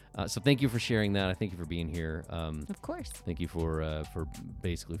thank you for sharing that. I thank you for being here. Of course. Thank you for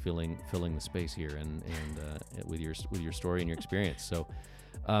basically filling the space here and with your story and your experience. So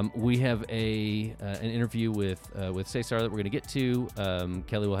we have an interview with Cesar that we're going to get to.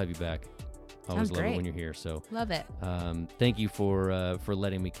 Kelly, we'll have you back. Always Sounds love great. it when you're here. So Love it. thank you for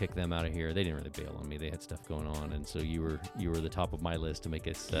letting me kick them out of here. They didn't really bail on me. They had stuff going on, and so you were the top of my list to make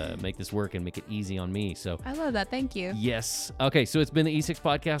this work and make it easy on me. So I love that. Thank you. yes. Okay. So it's been the E6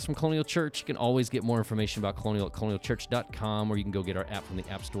 podcast from Colonial Church. You can always get more information about Colonial at colonialchurch.com, or you can go get our app from the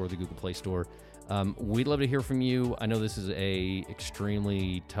App Store or the Google Play Store. We'd love to hear from you. I know this is a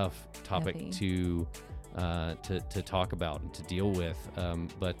extremely tough topic Heavy. to talk about and to deal with.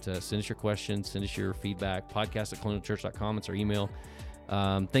 But send us your questions, send us your feedback, podcast@colonialchurch.com. It's our email.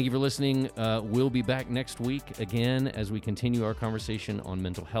 Thank you for listening. We'll be back next week again as we continue our conversation on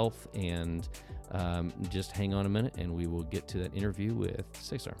mental health, and just hang on a minute and we will get to that interview with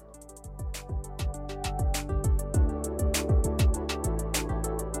Cesar.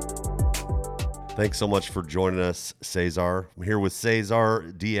 Thanks so much for joining us, Cesar. I'm here with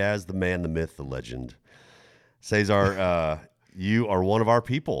Cesar Diaz, the man, the myth, the legend. Cesar, you are one of our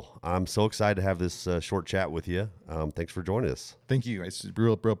people. I'm so excited to have this short chat with you. Thanks for joining us. Thank you. It's a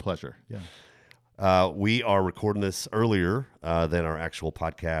real pleasure. Yeah. We are recording this earlier than our actual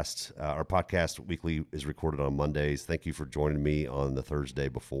podcast. Our podcast weekly is recorded on Mondays. Thank you for joining me on the Thursday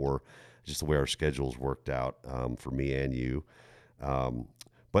before, just the way our schedules worked out for me and you.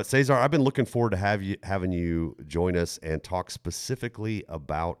 But Cesar, I've been looking forward to having you join us and talk specifically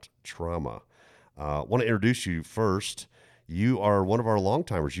about trauma. I want to introduce you first. You are one of our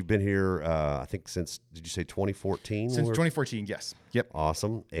longtimers. You've been here, I think, since, did you say 2014? Since 2014, yes. Yep.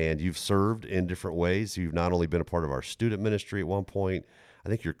 Awesome. And you've served in different ways. You've not only been a part of our student ministry at one point, I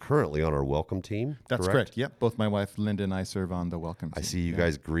think you're currently on our welcome team. That's correct. Yep. Both my wife, Linda, and I serve on the welcome team. I see you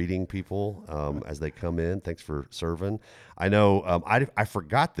guys greeting people as they come in. Thanks for serving. I know I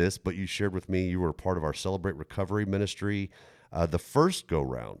forgot this, but you shared with me you were a part of our Celebrate Recovery ministry the first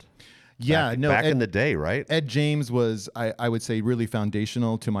go-round. Yeah, back in the day, right? Ed James was, I would say, really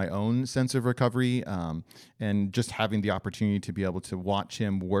foundational to my own sense of recovery, and just having the opportunity to be able to watch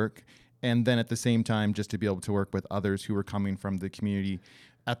him work, and then at the same time, just to be able to work with others who were coming from the community.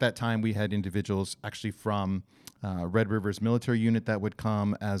 At that time, we had individuals actually from Red River's military unit that would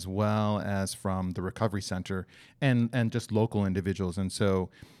come, as well as from the recovery center, and just local individuals. And so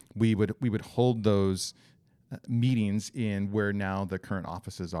we would hold those meetings in where now the current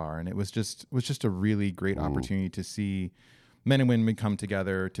offices are, and it was just a really great opportunity to see men and women come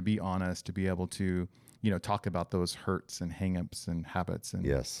together, to be honest, to be able to talk about those hurts and hangups and habits, and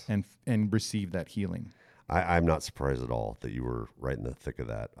yes, and receive that healing. I'm not surprised at all that you were right in the thick of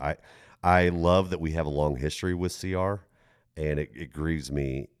that. I love that we have a long history with CR. And it grieves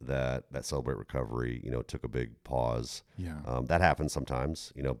me that Celebrate Recovery, took a big pause. Yeah. That happens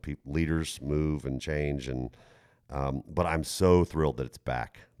sometimes. Leaders move and change, but I'm so thrilled that it's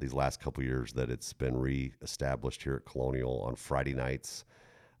back these last couple years, that it's been reestablished here at Colonial on Friday nights.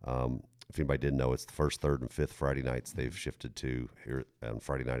 If anybody didn't know, it's the first, third, and fifth Friday nights they've shifted to here on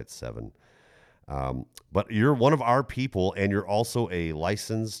Friday night at 7. But you're one of our people, and you're also a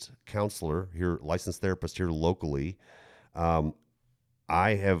licensed counselor here, licensed therapist here locally. I've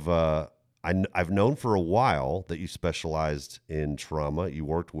known for a while that you specialized in trauma. You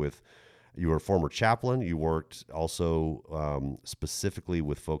were a former chaplain. You worked also specifically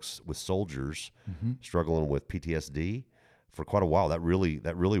with folks, with soldiers struggling with PTSD for quite a while. That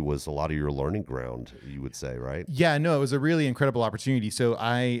really was a lot of your learning ground, you would say, right? Yeah, no, it was a really incredible opportunity. So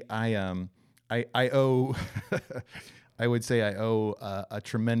I owe, I would say I owe a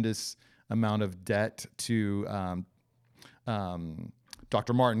tremendous amount of debt to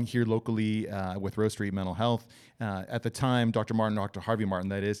Dr. Martin here locally with Rose Street Mental Health. At the time, Dr. Harvey Martin,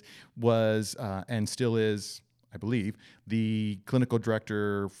 that is, was and still is, I believe, the clinical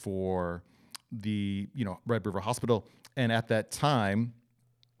director for the Red River Hospital. And at that time,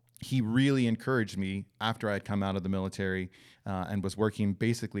 he really encouraged me after I'd come out of the military and was working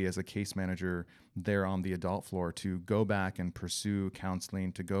basically as a case manager there on the adult floor to go back and pursue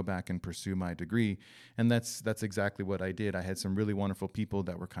counseling, to go back and pursue my degree. And that's exactly what I did. I had some really wonderful people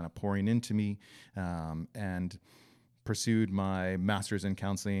that were kind of pouring into me and pursued my master's in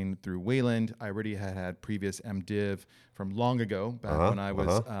counseling through Wayland. I already had previous MDiv from long ago, back when I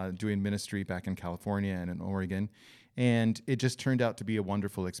was doing ministry back in California and in Oregon. And it just turned out to be a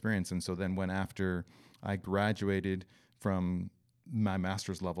wonderful experience. And so then when after I graduated from my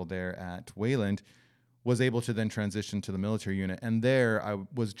master's level there at Wayland, was able to then transition to the military unit. And there I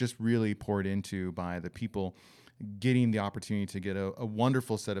was just really poured into by the people, getting the opportunity to get a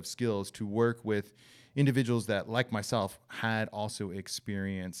wonderful set of skills to work with individuals that, like myself, had also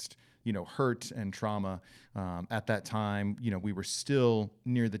experienced hurt and trauma. At that time, we were still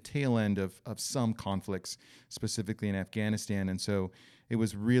near the tail end of some conflicts, specifically in Afghanistan. And so it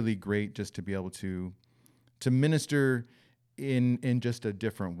was really great just to be able to minister in just a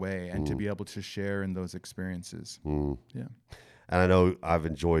different way and to be able to share in those experiences. Yeah. And I know I've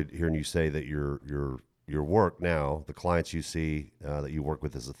enjoyed hearing you say that your work now, the clients you see that you work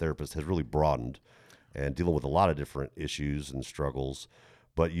with as a therapist, has really broadened and dealing with a lot of different issues and struggles.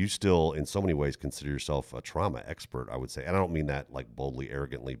 But you still, in so many ways, consider yourself a trauma expert, I would say. And I don't mean that like boldly,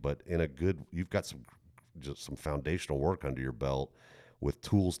 arrogantly, but you've got some foundational work under your belt with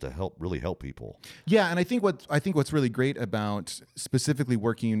tools to really help people. Yeah, and I think what's really great about specifically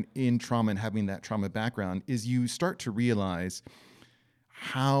working in trauma and having that trauma background is you start to realize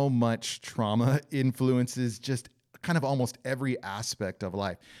how much trauma influences just kind of almost every aspect of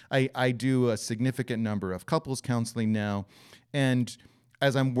life. I do a significant number of couples counseling now, and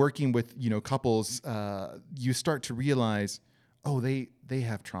as I'm working with couples, you start to realize, they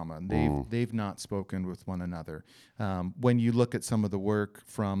have trauma and they've not spoken with one another. When you look at some of the work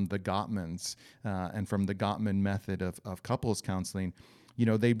from the Gottmans and from the Gottman method of couples counseling,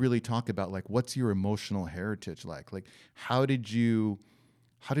 they really talk about like, what's your emotional heritage like? Like, how did you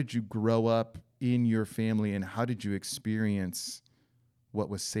grow up in your family, and how did you experience what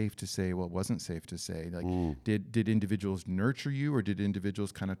was safe to say, what wasn't safe to say? Like, did individuals nurture you, or did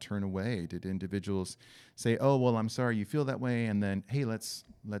individuals kind of turn away? Did individuals say, "Oh, well, I'm sorry you feel that way," and then, "Hey, let's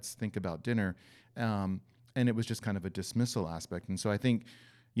think about dinner," and it was just kind of a dismissal aspect. And so I think,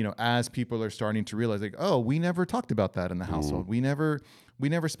 as people are starting to realize, like, "Oh, we never talked about that in the household. We never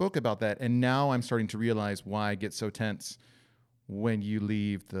spoke about that," and now I'm starting to realize why I get so tense when you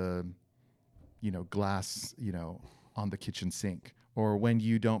leave the, glass, on the kitchen sink, or when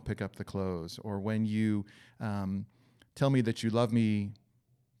you don't pick up the clothes, or when you tell me that you love me,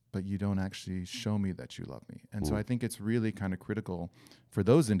 but you don't actually show me that you love me. And so I think it's really kind of critical for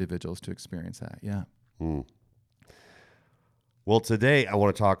those individuals to experience that. Yeah. Well, today I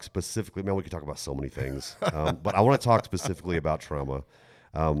want to talk specifically, man, we could talk about so many things, but I want to talk specifically about trauma.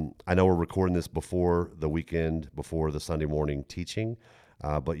 I know we're recording this before the weekend, before the Sunday morning teaching,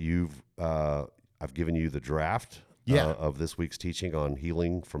 but I've given you the draft of this week's teaching on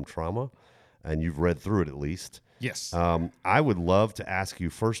healing from trauma, and you've read through it at least. Yes. I would love to ask you,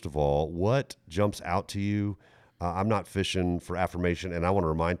 first of all, what jumps out to you? I'm not fishing for affirmation, and I want to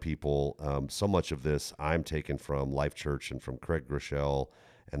remind people so much of this I'm taken from Life Church and from Craig Groeschel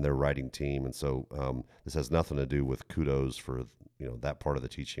and their writing team, and so this has nothing to do with kudos for that part of the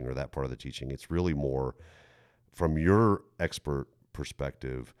teaching or that part of the teaching. It's really more from your expert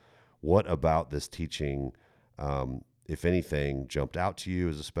perspective. What about this teaching if anything jumped out to you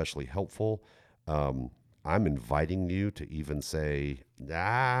as especially helpful, I'm inviting you to even say,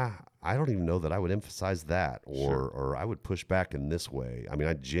 I don't even know that I would emphasize that, or I would push back in this way. I mean,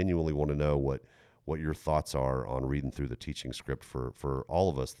 I genuinely want to know what your thoughts are on reading through the teaching script for all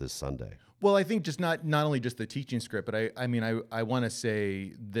of us this Sunday. Well, I think just not only just the teaching script, but I want to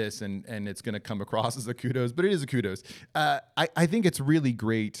say this, and it's going to come across as a kudos, but it is a kudos. I think it's really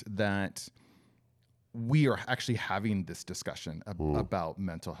great that we are actually having this discussion about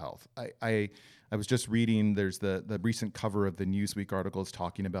mental health. I was just reading, there's the recent cover of the Newsweek articles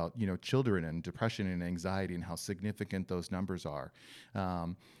talking about, children and depression and anxiety and how significant those numbers are.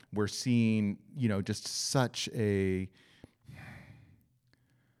 We're seeing, just such a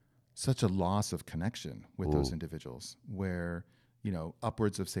loss of connection with those individuals where,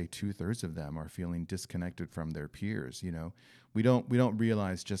 upwards of, say, 2/3 of them are feeling disconnected from their peers. We don't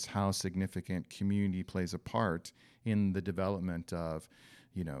realize just how significant community plays a part in the development of,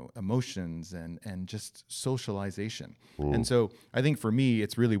 emotions and just socialization. And so I think for me,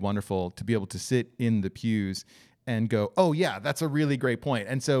 it's really wonderful to be able to sit in the pews and go, oh yeah, that's a really great point.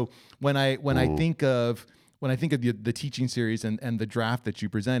 And so when I think of the teaching series and the draft that you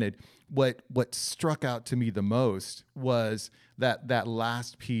presented, what struck out to me the most was that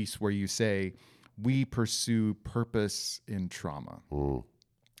last piece where you say, we pursue purpose in trauma.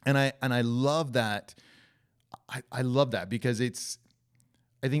 And I love that. I love that because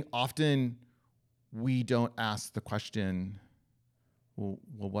I think often we don't ask the question, well,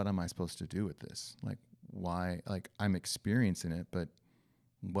 what am I supposed to do with this? Like, why? Like, I'm experiencing it, but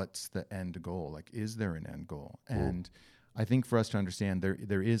what's the end goal? Like, is there an end goal? And I think for us to understand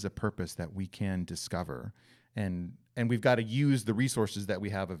there is a purpose that we can discover, and we've got to use the resources that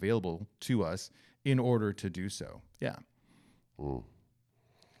we have available to us in order to do so. Yeah.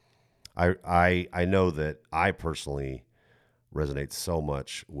 I know that I personally resonate so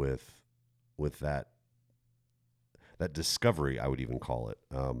much with that discovery, I would even call it,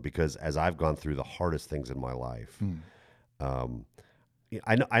 because as I've gone through the hardest things in my life, I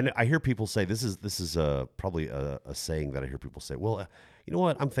hear people say this is probably a saying that I hear people say. Well, you know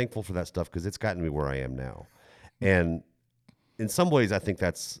what? I'm thankful for that stuff because it's gotten me where I am now, and in some ways, I think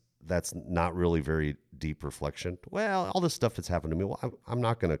that's not really very deep reflection. Well, all this stuff that's happened to me, well, I'm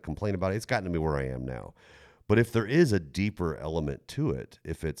not going to complain about it. It's gotten to me where I am now. But if there is a deeper element to it,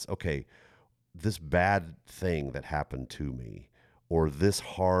 if it's, okay, this bad thing that happened to me, or this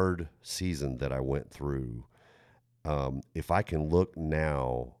hard season that I went through, if I can look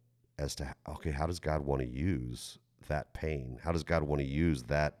now as to, okay, how does God want to use that pain? How does God want to use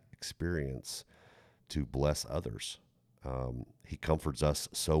that experience to bless others? He comforts us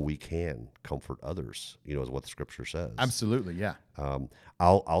so we can comfort others, is what the scripture says. Absolutely. Yeah.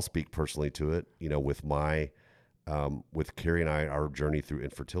 I'll speak personally to it, with Carrie and I, our journey through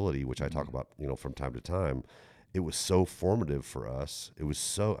infertility, which I talk about, from time to time. It was so formative for us. It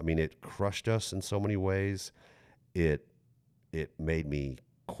was it crushed us in so many ways. It made me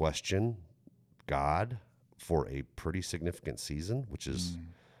question God for a pretty significant season, which is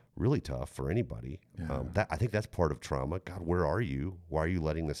really tough for anybody. Yeah. I think that's part of trauma. God, where are you? Why are you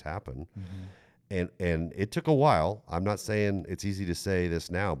letting this happen? And it took a while. I'm not saying it's easy to say this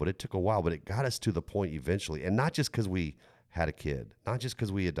now, but it took a while. But it got us to the point eventually, and not just because we had a kid, not just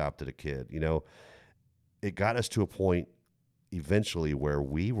because we adopted a kid. It got us to a point eventually where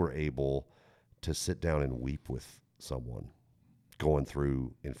we were able to sit down and weep with someone going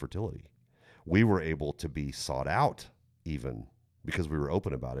through infertility. We were able to be sought out, even because we were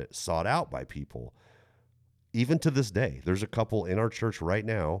open about it, sought out by people. Even to this day, there's a couple in our church right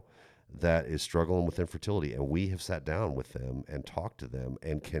now that is struggling with infertility, and we have sat down with them and talked to them,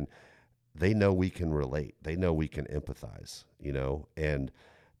 and they know we can relate. They know we can empathize, and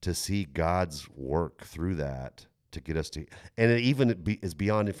to see God's work through that to get us to, and it even is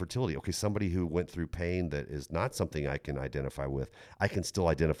beyond infertility. Okay, somebody who went through pain that is not something I can identify with, I can still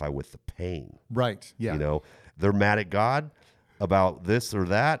identify with the pain. Right. Yeah. They're mad at God about this or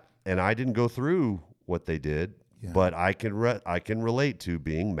that, and I didn't go through what they did. Yeah. But I can relate to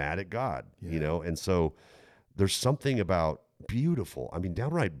being mad at God, and so there's something about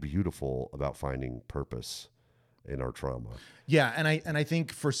downright beautiful about finding purpose in our trauma. Yeah, and I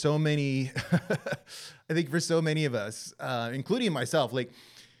think for so many, of us, including myself, like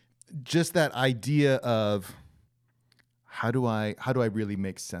just that idea of how do I really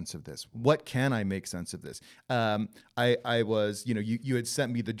make sense of this? What can I make sense of this? I was, you had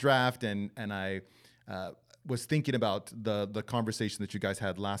sent me the draft, and I was thinking about the conversation that you guys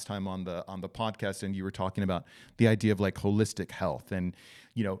had last time on the podcast, and you were talking about the idea of like holistic health, and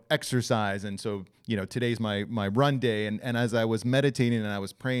exercise. And so, today's my run day. And as I was meditating and I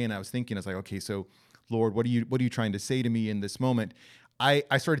was praying, I was thinking, I was like, okay, so Lord, what are you trying to say to me in this moment?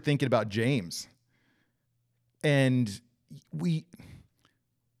 I started thinking about James. And we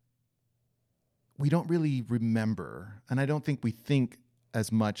don't really remember, and I don't think we think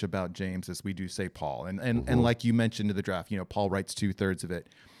as much about James as we do, say, Paul. And like you mentioned in the draft, Paul writes 2/3 of it.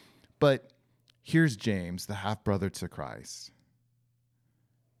 But here's James, the half-brother to Christ,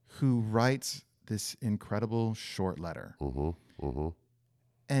 who writes this incredible short letter.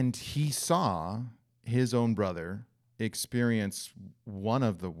 And he saw his own brother experience one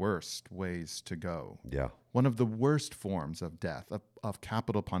of the worst ways to go. Yeah. One of the worst forms of death, of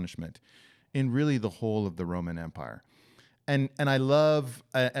capital punishment in really the whole of the Roman Empire. And I love,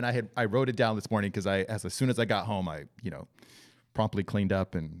 and I wrote it down this morning because as soon as I got home, I promptly cleaned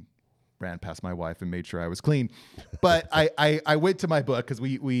up and ran past my wife and made sure I was clean. But I went to my book because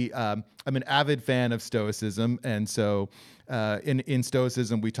I'm an avid fan of Stoicism. And so in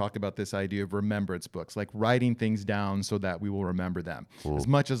Stoicism, we talk about this idea of remembrance books, like writing things down so that we will remember them. As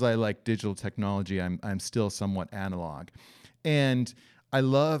much as I like digital technology, I'm still somewhat analog. And I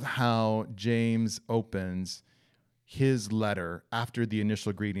love how James opens his letter after the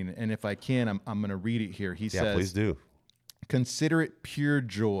initial greeting. And if I can, I'm going to read it here. He says, please do. "Consider it pure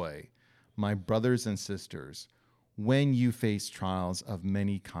joy, my brothers and sisters, when you face trials of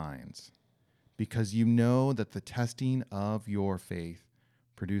many kinds, because you know that the testing of your faith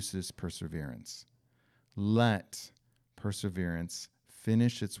produces perseverance. Let perseverance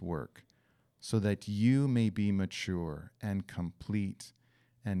finish its work, so that you may be mature and complete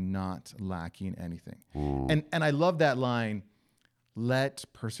and not lacking anything." And I love that line, let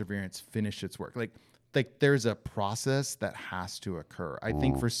perseverance finish its work. Like there's a process that has to occur. I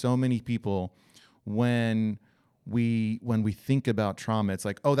think for so many people, when we think about trauma, it's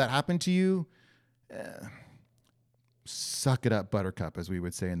like, oh, that happened to you? Suck it up, buttercup, as we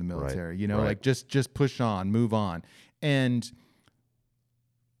would say in the military. Right. Like just push on, move on. And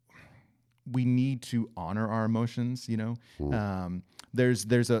we need to honor our emotions, there's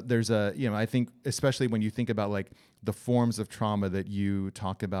a I think especially when you think about like the forms of trauma that you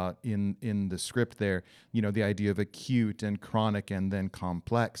talk about in the script there, the idea of acute and chronic and then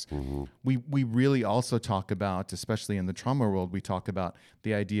complex. We really also talk about, especially in the trauma world, we talk about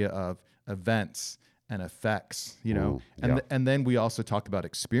the idea of events and effects, and then we also talk about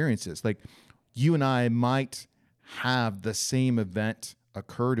experiences. Like you and I might have the same event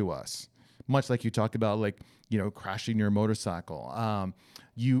occur to us, much like you talk about, like, crashing your motorcycle.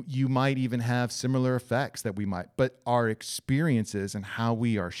 You might even have similar effects but our experiences and how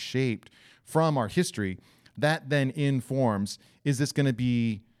we are shaped from our history, that then informs, is this going to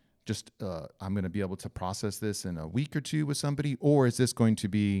be just, I'm going to be able to process this in a week or two with somebody, or is this going to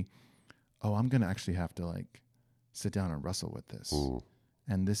be, oh, I'm going to actually have to like sit down and wrestle with this.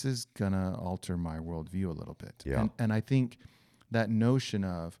 And this is going to alter my worldview a little bit. Yeah. And I think that notion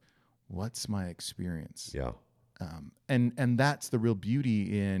of, what's my experience? Yeah. And that's the real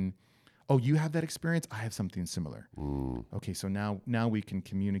beauty in, oh, you have that experience, I have something similar. Okay, so now we can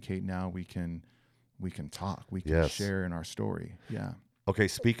communicate, now we can talk, we can share in our story. Yeah. Okay,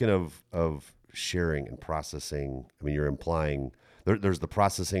 speaking of sharing and processing, I mean, you're implying there's the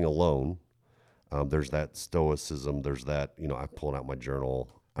processing alone. There's that stoicism. There's that, I'm pulling out my journal.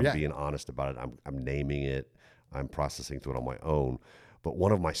 I'm being honest about it. I'm naming it. I'm processing through it on my own. But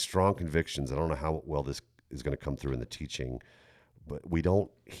one of my strong convictions, I don't know how well this is going to come through in the teaching, but we don't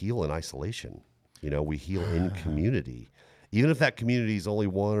heal in isolation. We heal in community. Even if that community is only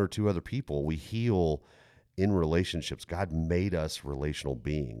one or two other people, we heal in relationships. God made us relational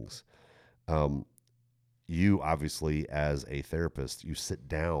beings. You obviously, as a therapist, you sit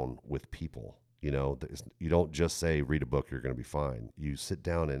down with people. You don't just say, read a book, you're going to be fine. You sit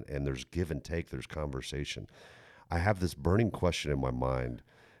down and there's give and take, there's conversation. I have this burning question in my mind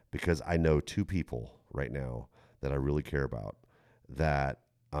because I know two people right now that I really care about that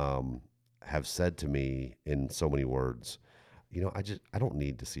have said to me in so many words, I don't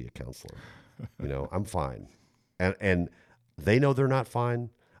need to see a counselor. I'm fine. And they know they're not fine.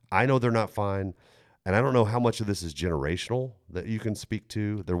 I know they're not fine. And I don't know how much of this is generational that you can speak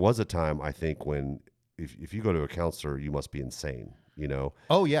to. There was a time, I think, when if you go to a counselor, you must be insane.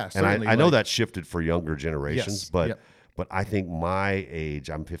 Oh yeah, and I know that shifted for younger generations, yes, but I think my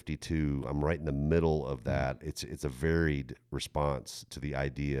age, I'm 52, I'm right in the middle of that. It's a varied response to the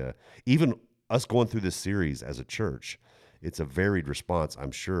idea. Even us going through this series as a church, it's a varied response,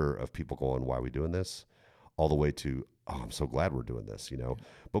 I'm sure, of people going, why are we doing this? All the way to, oh, I'm so glad we're doing this,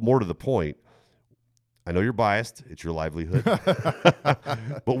 But more to the point, I know you're biased. It's your livelihood.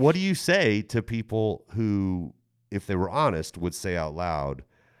 But what do you say to people who, if they were honest, would say out loud,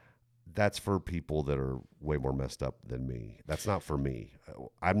 that's for people that are way more messed up than me. That's not for me.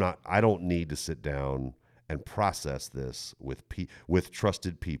 I don't need to sit down and process this with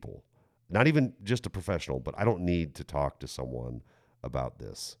trusted people. Not even just a professional, but I don't need to talk to someone about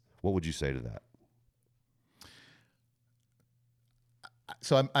this. What would you say to that?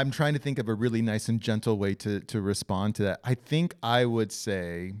 So I'm trying to think of a really nice and gentle way to respond to that. I think I would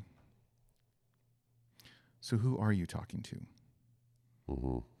say, so who are you talking to?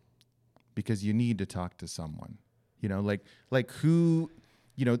 Mm-hmm. Because you need to talk to someone, like who,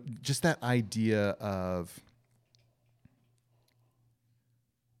 just that idea of,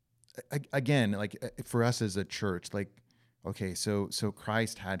 again, like for us as a church, like, okay, so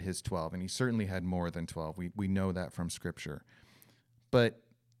Christ had his 12, and he certainly had more than 12. We know that from Scripture, but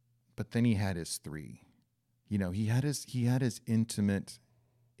then he had his 3. He had his intimate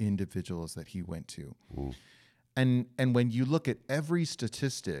individuals that he went to. Ooh. And when you look at every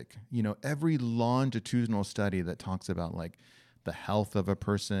statistic, every longitudinal study that talks about like the health of a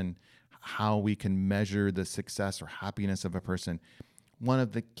person, how we can measure the success or happiness of a person, one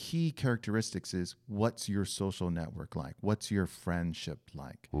of the key characteristics is, what's your social network like? What's your friendship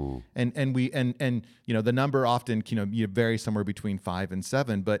like? Ooh. And the number often you vary somewhere between 5 and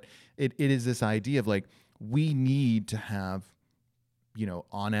 7, but it is this idea of like, we need to have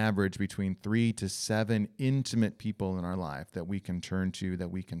on average between 3 to 7 intimate people in our life that we can turn to, that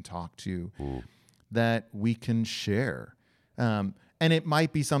we can talk to, that we can share. And it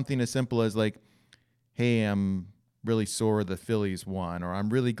might be something as simple as like, hey, I'm really sore the Phillies won, or I'm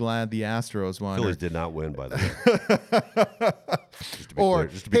really glad the Astros won. Phillies did not win, by the way. Or,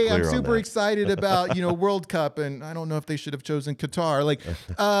 hey, I'm super excited. excited about, World Cup, and I don't know if they should have chosen Qatar. Like,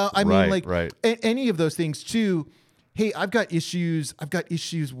 Right. Any of those things too. Hey, I've got issues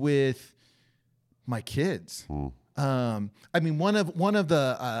with my kids. One of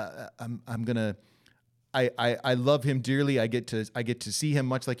the I love him dearly. I get to see him,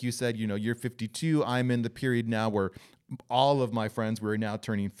 much like you said. You're 52. I'm in the period now where all of my friends, we're now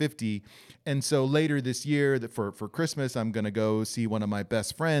turning 50, and so later this year, for Christmas, I'm gonna go see one of my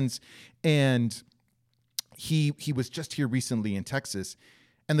best friends, and he was just here recently in Texas,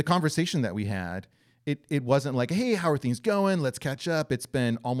 and the conversation that we had. It wasn't like, hey, how are things going? Let's catch up. It's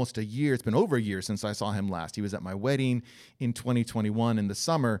been almost a year. It's been over a year since I saw him last. He was at my wedding in 2021 in the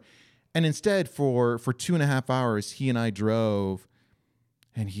summer. And instead, for 2.5 hours, he and I drove,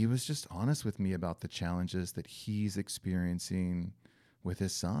 and he was just honest with me about the challenges that he's experiencing with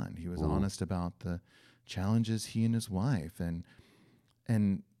his son. He was honest about the challenges he and his wife.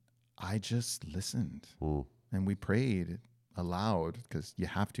 And I just listened. And we prayed aloud, because you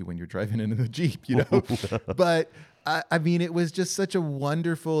have to when you're driving in the Jeep, but it was just such a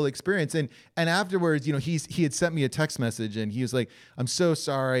wonderful experience. And afterwards, he had sent me a text message, and he was like, I'm so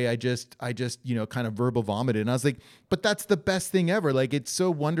sorry. I just kind of verbal vomited. And I was like, but that's the best thing ever. Like, it's so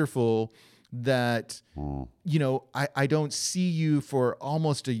wonderful that, I don't see you for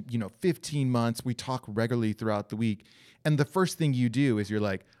almost 15 months. We talk regularly throughout the week. And the first thing you do is you're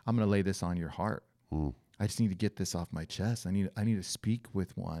like, I'm going to lay this on your heart. I just need to get this off my chest. I need to speak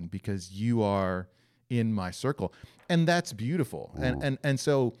with one, because you are in my circle. And that's beautiful. And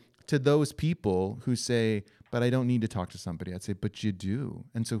so to those people who say, but I don't need to talk to somebody, I'd say, but you do.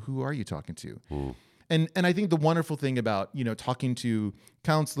 And so who are you talking to? And I think the wonderful thing about, talking to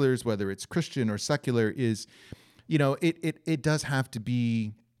counselors, whether it's Christian or secular, is, it does have to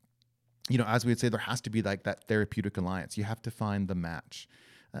be, as we would say, there has to be like that therapeutic alliance. You have to find the match.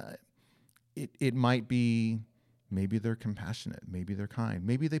 It might be, maybe they're compassionate, maybe they're kind,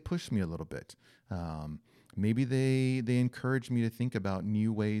 maybe they push me a little bit. Maybe they encourage me to think about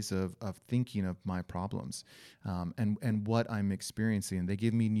new ways of thinking of my problems, and what I'm experiencing. They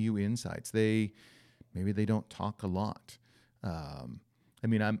give me new insights. Maybe they don't talk a lot.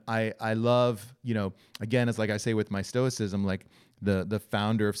 I love, again, it's like I say with my Stoicism, like the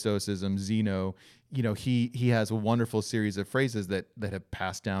founder of Stoicism, Zeno, he has a wonderful series of phrases that have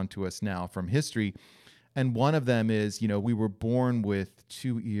passed down to us now from history. And one of them is, we were born with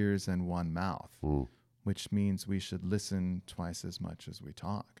 2 ears and 1 mouth, which means we should listen twice as much as we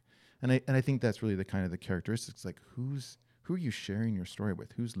talk. And I think that's really the kind of the characteristics, like who are you sharing your story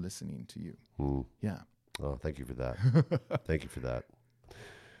with? Who's listening to you? Yeah. Oh, thank you for that. Thank you for that.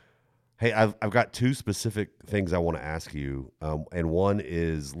 Hey, I've got 2 specific things I want to ask you, and one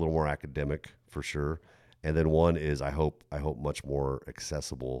is a little more academic for sure, and then one is I hope much more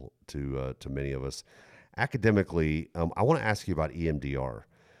accessible to many of us. Academically, I want to ask you about EMDR.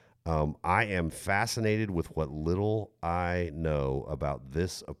 I am fascinated with what little I know about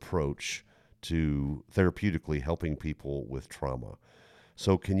this approach to therapeutically helping people with trauma.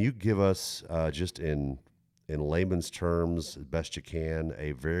 So, can you give us, just in layman's terms, as best you can,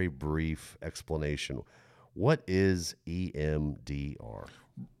 a very brief explanation? What is EMDR?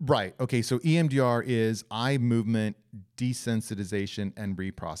 Right. Okay. So EMDR is eye movement desensitization and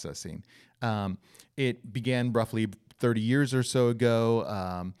reprocessing. It began roughly 30 years or so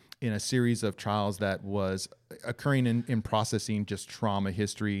ago in a series of trials that was occurring in processing just trauma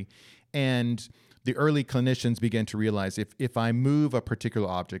history. And the early clinicians began to realize if I move a particular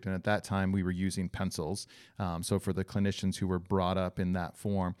object, and at that time we were using pencils, so for the clinicians who were brought up in that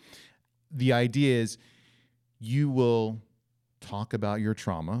form, the idea is you will talk about your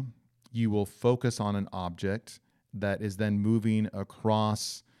trauma. You will focus on an object that is then moving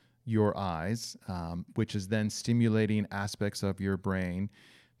across your eyes, which is then stimulating aspects of your brain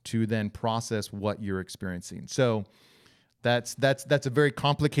to then process what you're experiencing. So that's a very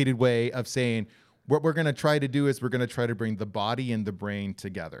complicated way of saying what we're going to try to do is we're going to try to bring the body and the brain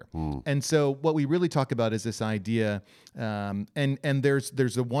together. And so what we really talk about is this idea, and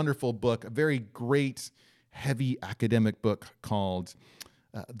there's a wonderful book, a very great heavy academic book called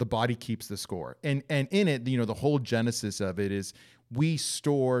The Body Keeps the Score. And in it, the whole genesis of it is we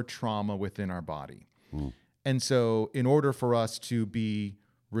store trauma within our body. And so in order for us to be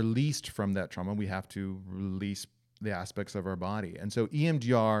released from that trauma, we have to release the aspects of our body. And so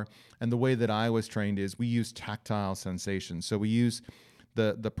EMDR, and the way that I was trained, is we use tactile sensation. So we use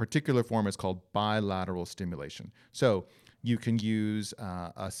the particular form is called bilateral stimulation. So you can use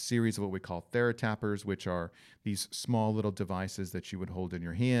a series of what we call TheraTappers, which are these small little devices that you would hold in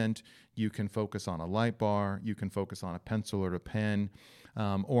your hand. You can focus on a light bar. You can focus on a pencil or a pen.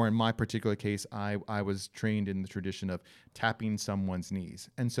 Or in my particular case, I was trained in the tradition of tapping someone's knees.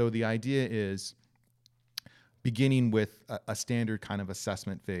 And so the idea is beginning with a standard kind of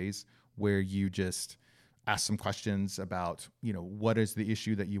assessment phase where you just ask some questions about, what is the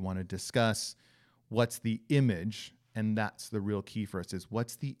issue that you want to discuss? What's the image? And that's the real key for us, is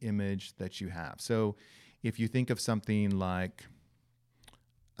what's the image that you have? So if you think of something like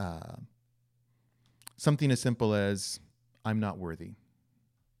something as simple as I'm not worthy.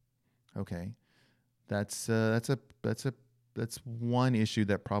 Okay. That's one issue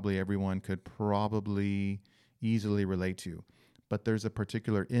that probably everyone could probably easily relate to. But there's a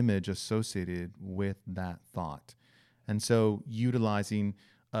particular image associated with that thought. And so utilizing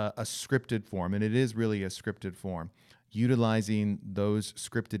a scripted form, and it is really a scripted form, utilizing those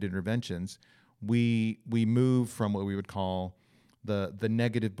scripted interventions, we move from what we would call the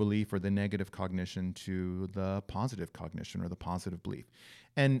negative belief or the negative cognition to the positive cognition or the positive belief.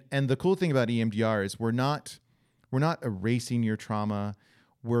 And the cool thing about EMDR is we're not erasing your trauma.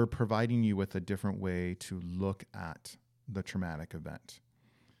 We're providing you with a different way to look at the traumatic event.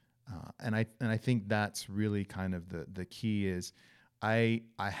 And I think that's really kind of the key is I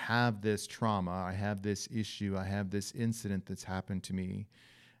have this trauma, I have this issue, I have this incident that's happened to me,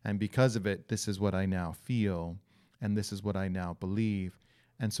 and because of it, this is what I now feel, and this is what I now believe,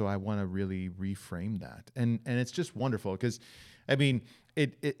 and so I want to really reframe that, and it's just wonderful because, I mean,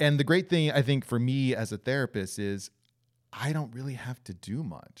 it and the great thing I think for me as a therapist is I don't really have to do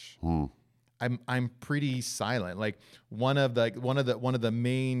much. I'm pretty silent. Like one of the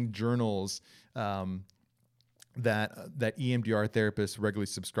main journals that EMDR therapists regularly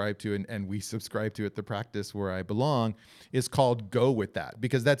subscribe to, and we subscribe to at the practice where I belong, is called Go With That,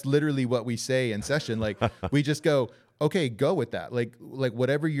 because that's literally what we say in session. Like we just go, okay, go with that. Like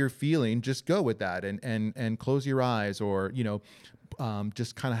whatever you're feeling, just go with that, and close your eyes, or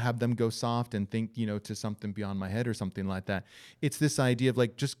just kind of have them go soft and think, to something beyond my head or something like that. It's this idea of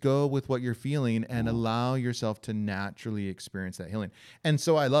like, just go with what you're feeling and allow yourself to naturally experience that healing. And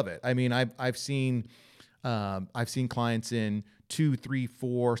so I love it. I mean, I've seen clients in 2, 3,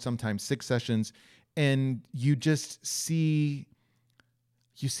 4, sometimes 6 sessions, and you just see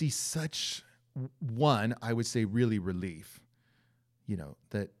such, one, I would say, really relief,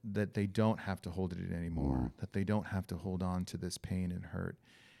 that they don't have to hold it in anymore, that they don't have to hold on to this pain and hurt.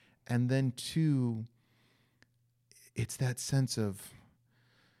 And then 2, it's that sense of,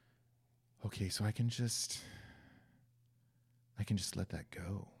 okay, so I can just let that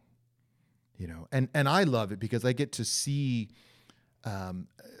go. And I love it because I get to see,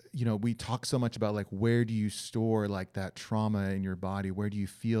 we talk so much about like, where do you store like that trauma in your body? Where do you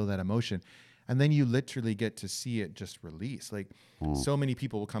feel that emotion? And then you literally get to see it just release. Like so many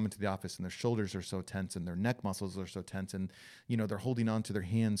people will come into the office and their shoulders are so tense and their neck muscles are so tense and, they're holding on to their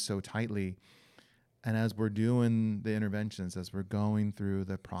hands so tightly. And as we're doing the interventions, as we're going through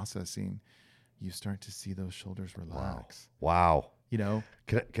the processing, you start to see those shoulders relax. Wow. You know,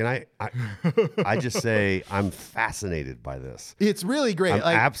 Can I just say I'm fascinated by this. it's really great. I'm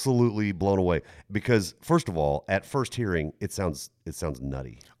absolutely blown away because first of all, at first hearing, it sounds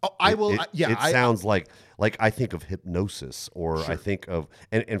nutty. Oh, I will. It sounds like I think of hypnosis, or I think of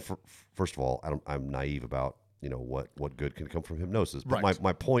first of all, I'm naive about what good can come from hypnosis. But Right.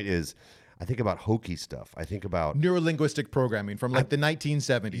 my point is, I think about hokey stuff. I think about neurolinguistic programming from like the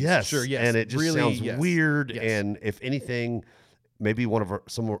 1970s. yes, Sure, yes. and it just really, sounds yes. weird. Yes. And if anything, maybe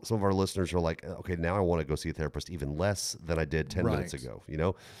some of our listeners are like, okay, now I want to go see a therapist even less than I did 10 minutes Right.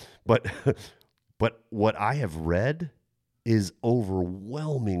 ago. But but what I have read is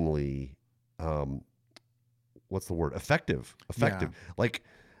overwhelmingly what's the word? Effective. Yeah. Like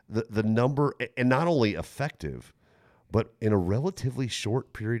the number, and not only effective, but in a relatively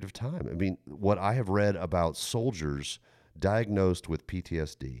short period of time. I mean, what I have read about soldiers diagnosed with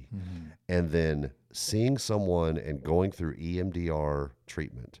PTSD and then seeing someone and going through EMDR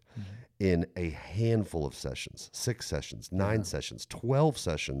treatment in a handful of sessions, 6 sessions, 9 sessions, 12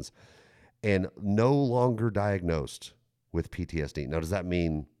 sessions, and no longer diagnosed with PTSD. Now, does that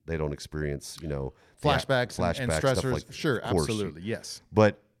mean they don't experience, Flashbacks, and stuff stressors. like that? Sure, Of course. absolutely. Yes.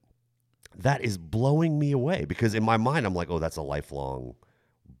 But that is blowing me away because in my mind, I'm like, oh, that's a lifelong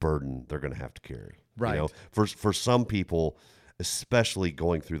burden they're going to have to carry. Right. For some people, especially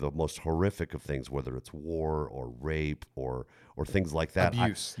going through the most horrific of things, whether it's war or rape or things like that.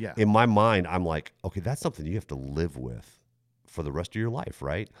 Abuse, yeah. In my mind, I'm like, okay, that's something you have to live with for the rest of your life,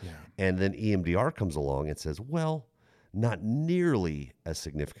 right? Yeah. And then EMDR comes along and says, well, not nearly as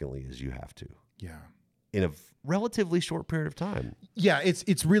significantly as you have to Yeah. in a relatively short period of time. Yeah,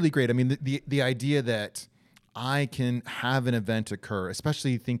 it's really great. I mean, the idea that I can have an event occur,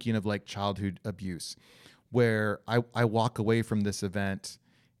 especially thinking of like childhood abuse, where I walk away from this event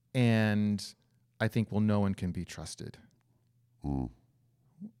and I think, well, no one can be trusted.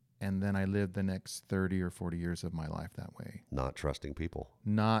 And then I live the next 30 or 40 years of my life that way. Not trusting people,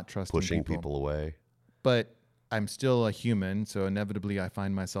 Not trusting pushing people away. But I'm still a human, so inevitably I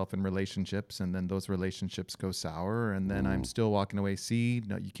find myself in relationships, and then those relationships go sour, and then I'm still walking away. See,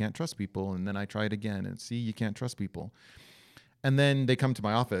 no, you can't trust people, and then I try it again, and see, you can't trust people, and then they come to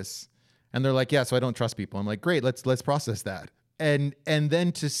my office, and they're like, "Yeah, so I don't trust people." I'm like, "Great, let's process that," and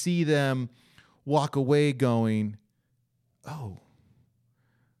then to see them walk away going, "Oh,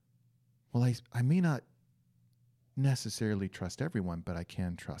 well, I may not necessarily trust everyone, but I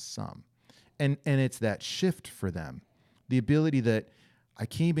can trust some." And it's that shift for them. The ability that I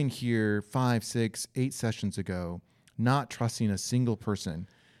came in here 5, 6, 8 sessions ago, not trusting a single person.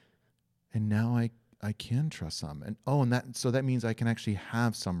 And now I can trust some. And that means I can actually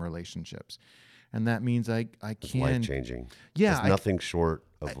have some relationships. And that means I can. Life-changing. Yeah. It's nothing short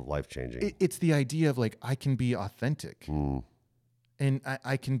of life-changing. It's the idea of like, I can be authentic. And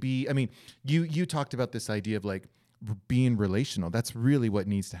I can be, I mean, you talked about this idea of like, being relational. That's really what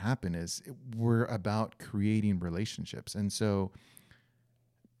needs to happen. Is we're about creating relationships. And so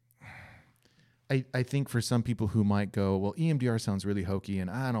I think for some people who might go, well, EMDR sounds really hokey and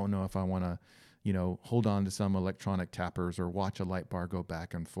I don't know if I want to, hold on to some electronic tappers or watch a light bar go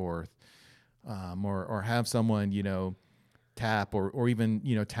back and forth, or have someone, tap or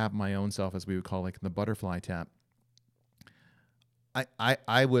even, tap my own self, as we would call like the butterfly tap.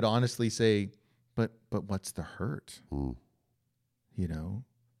 I would honestly say, but what's the hurt?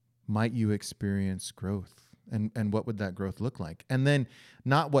 Might you experience growth? And what would that growth look like? And then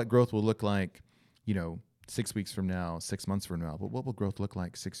not what growth will look like, 6 weeks from now, 6 months from now, but what will growth look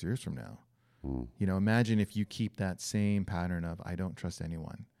like 6 years from now? Imagine if you keep that same pattern of, I don't trust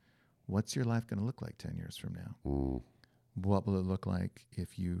anyone. What's your life going to look like 10 years from now? What will it look like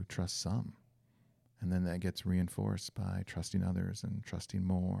if you trust some? And then that gets reinforced by trusting others and trusting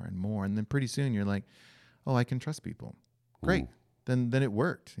more and more. And then pretty soon you're like, oh, I can trust people. Great. Then it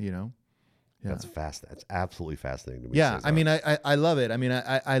worked, Yeah. That's fast. That's absolutely fascinating to me. Yeah. Cesar. I mean, I love it. I mean,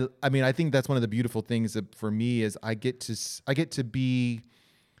 I mean, I think that's one of the beautiful things for me is I get to be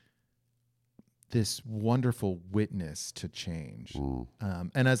this wonderful witness to change.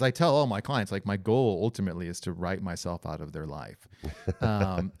 And as I tell all my clients, like my goal ultimately is to write myself out of their life.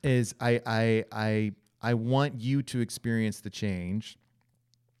 Is I want you to experience the change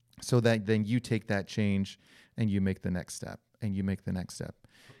so that then you take that change and you make the next step and you make the next step.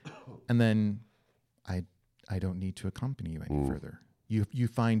 And then I don't need to accompany you any further. You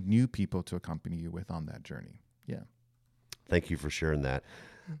find new people to accompany you with on that journey. Yeah. Thank you for sharing that.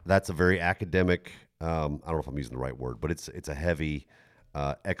 That's a very academic, I don't know if I'm using the right word, but it's a heavy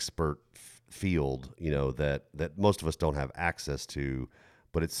expert field, that most of us don't have access to,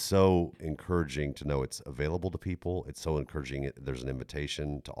 but it's so encouraging to know it's available to people. It's so encouraging. There's an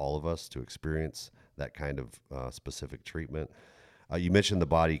invitation to all of us to experience that kind of specific treatment. You mentioned the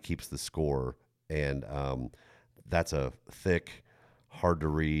body keeps the score, and that's a thick, hard to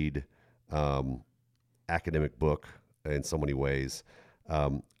read academic book in so many ways.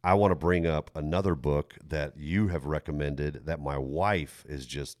 I want to bring up another book that you have recommended that my wife is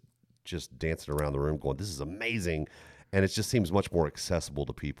just dancing around the room going, this is amazing. And it just seems much more accessible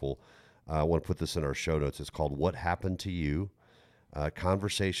to people. I want to put this in our show notes. It's called What Happened to You?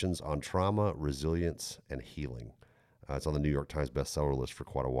 Conversations on Trauma, Resilience, and Healing. It's on the New York Times bestseller list for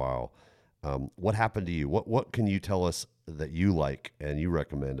quite a while. What happened to you? What can you tell us that you like and you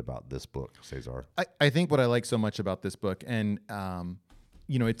recommend about this book, Cesar? I think what I like so much about this book, and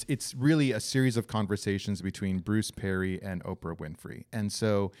it's really a series of conversations between Bruce Perry and Oprah Winfrey. And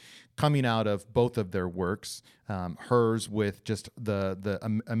so coming out of both of their works, hers with just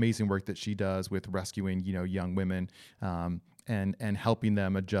the amazing work that she does with rescuing, young women, and helping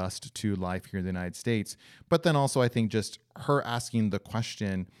them adjust to life here in the United States. But then also I think just her asking the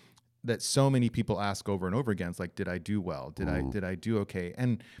question that so many people ask over and over again. It's like, did I do well? Did I do okay?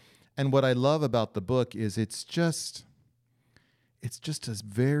 And what I love about the book is it's just a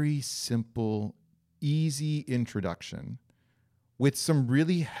very simple, easy introduction with some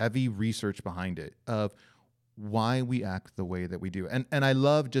really heavy research behind it of why we act the way that we do. And I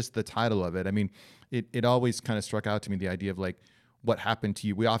love just the title of it. I mean, it always kind of struck out to me, the idea of like, what happened to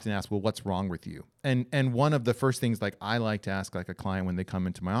you? We often ask, well, what's wrong with you? And one of the first things like I like to ask like a client when they come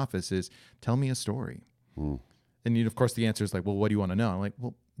into my office is, tell me a story. And of course the answer is like, well, what do you want to know? I'm like,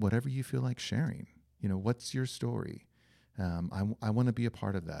 well, whatever you feel like sharing. What's your story? I want to be a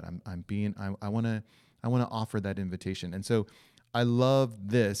part of that. I want to offer that invitation. And so I love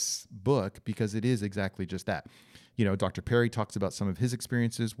this book because it is exactly just that. Dr. Perry talks about some of his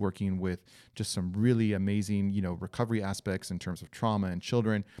experiences working with just some really amazing, recovery aspects in terms of trauma and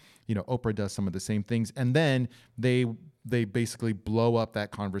children. Oprah does some of the same things. And then they basically blow up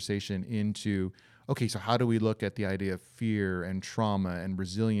that conversation into, okay, so how do we look at the idea of fear and trauma and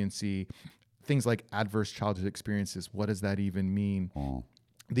resiliency, things like adverse childhood experiences? What does that even mean?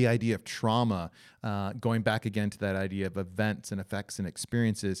 The idea of trauma, going back again to that idea of events and effects and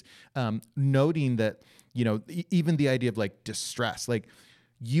experiences, noting that, even the idea of like distress, like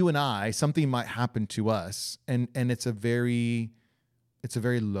you and I, something might happen to us and it's a very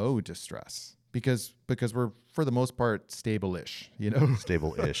low distress because we're for the most part stable-ish,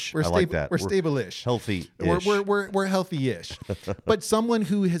 Stable-ish. I like that. We're stable-ish. Healthy-ish. We're healthy-ish. But someone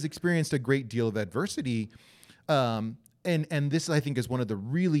who has experienced a great deal of adversity, and this I think is one of the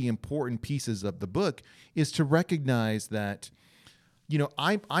really important pieces of the book, is to recognize that,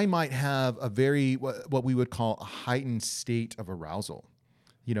 I might have a very, what we would call a heightened state of arousal.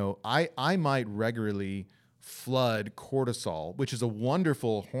 I might regularly flood cortisol, which is a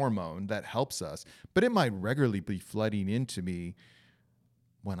wonderful hormone that helps us, but it might regularly be flooding into me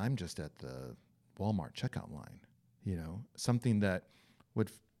when I'm just at the Walmart checkout line. Something that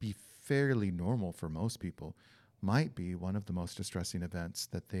would be fairly normal for most people might be one of the most distressing events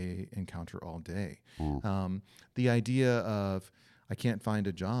that they encounter all day. The idea of, I can't find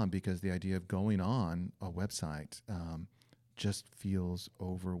a job because the idea of going on a website just feels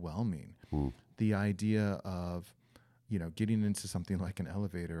overwhelming. The idea of, getting into something like an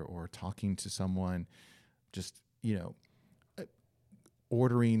elevator or talking to someone, just,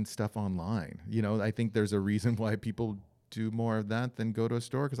 ordering stuff online. I think there's a reason why people do more of that than go to a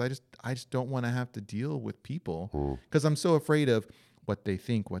store, because I just don't want to have to deal with people because I'm so afraid of what they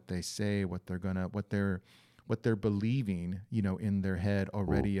think, what they say, what they're believing, in their head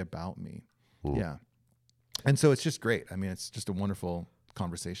already about me. Yeah. And so it's just great. I mean, it's just a wonderful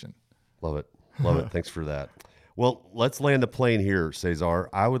conversation. Love it. Love it. Thanks for that. Well, let's land the plane here, Cesar.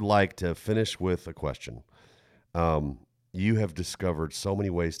 I would like to finish with a question. You have discovered so many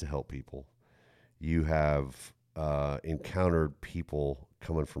ways to help people. You have encountered people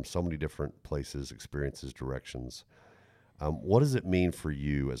coming from so many different places, experiences, directions. What does it mean for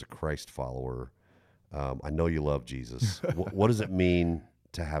you as a Christ follower? I know you love Jesus. What does it mean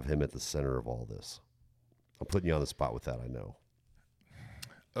to have him at the center of all this? I'm putting you on the spot with that, I know.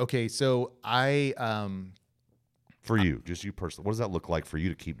 Okay, so for you, just you personally, what does that look like for you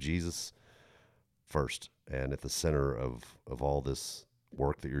to keep Jesus first and at the center of all this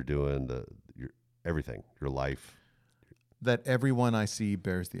work that you're doing, everything, your life? That everyone I see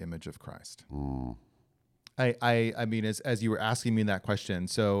bears the image of Christ. I mean, as you were asking me that question,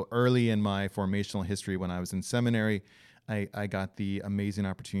 so early in my formational history when I was in seminary, I got the amazing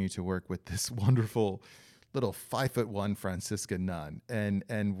opportunity to work with this wonderful little 5'1" Franciscan nun,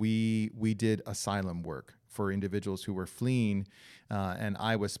 and we did asylum work for individuals who were fleeing, and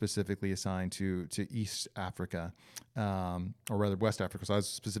I was specifically assigned to East Africa, or rather West Africa. So I was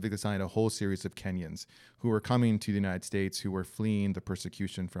specifically assigned a whole series of Kenyans who were coming to the United States, who were fleeing the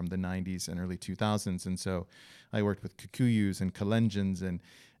persecution from the 90s and early 2000s. And so I worked with Kikuyus and Kalenjins,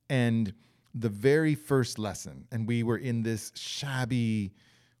 and the very first lesson, and we were in this shabby,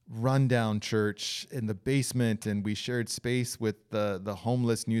 rundown church in the basement, and we shared space with the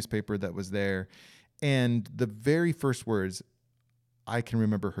homeless newspaper that was there. And the very first words I can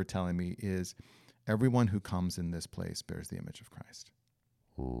remember her telling me is, everyone who comes in this place bears the image of Christ.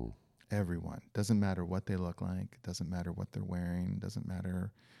 Ooh. Everyone. Doesn't matter what they look like. Doesn't matter what they're wearing. Doesn't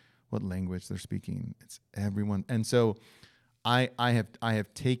matter what language they're speaking. It's everyone. And so I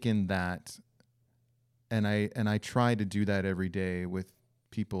have taken that, and I try to do that every day with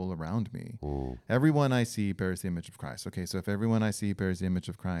people around me. Ooh. Everyone I see bears the image of Christ. Okay, so if everyone I see bears the image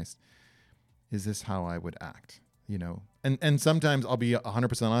of Christ, is this how I would act? You know, and sometimes I'll be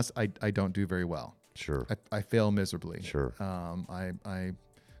 100% honest. I don't do very well. Sure. I fail miserably. Sure. I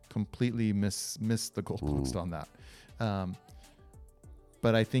completely miss the goalpost on that.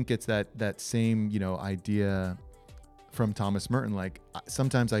 But I think it's that same, you know, idea from Thomas Merton. Like,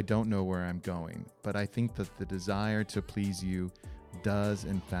 sometimes I don't know where I'm going, but I think that the desire to please you does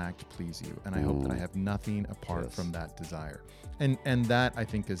in fact please you, and I hope that I have nothing apart from that desire. And that, I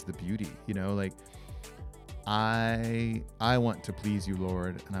think, is the beauty, you know, like, I want to please you,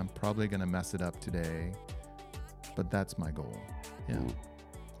 Lord, and I'm probably going to mess it up today, but that's my goal. Yeah.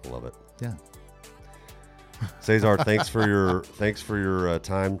 Love it. Yeah. Cesar, thanks for your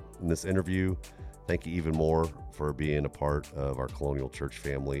time in this interview. Thank you even more for being a part of our Colonial Church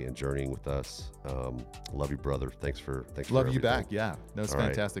family and journeying with us. Love you, brother. Thanks for Love everything. you back. Yeah. That was All right.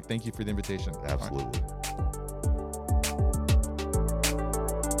 fantastic. Thank you for the invitation. Absolutely.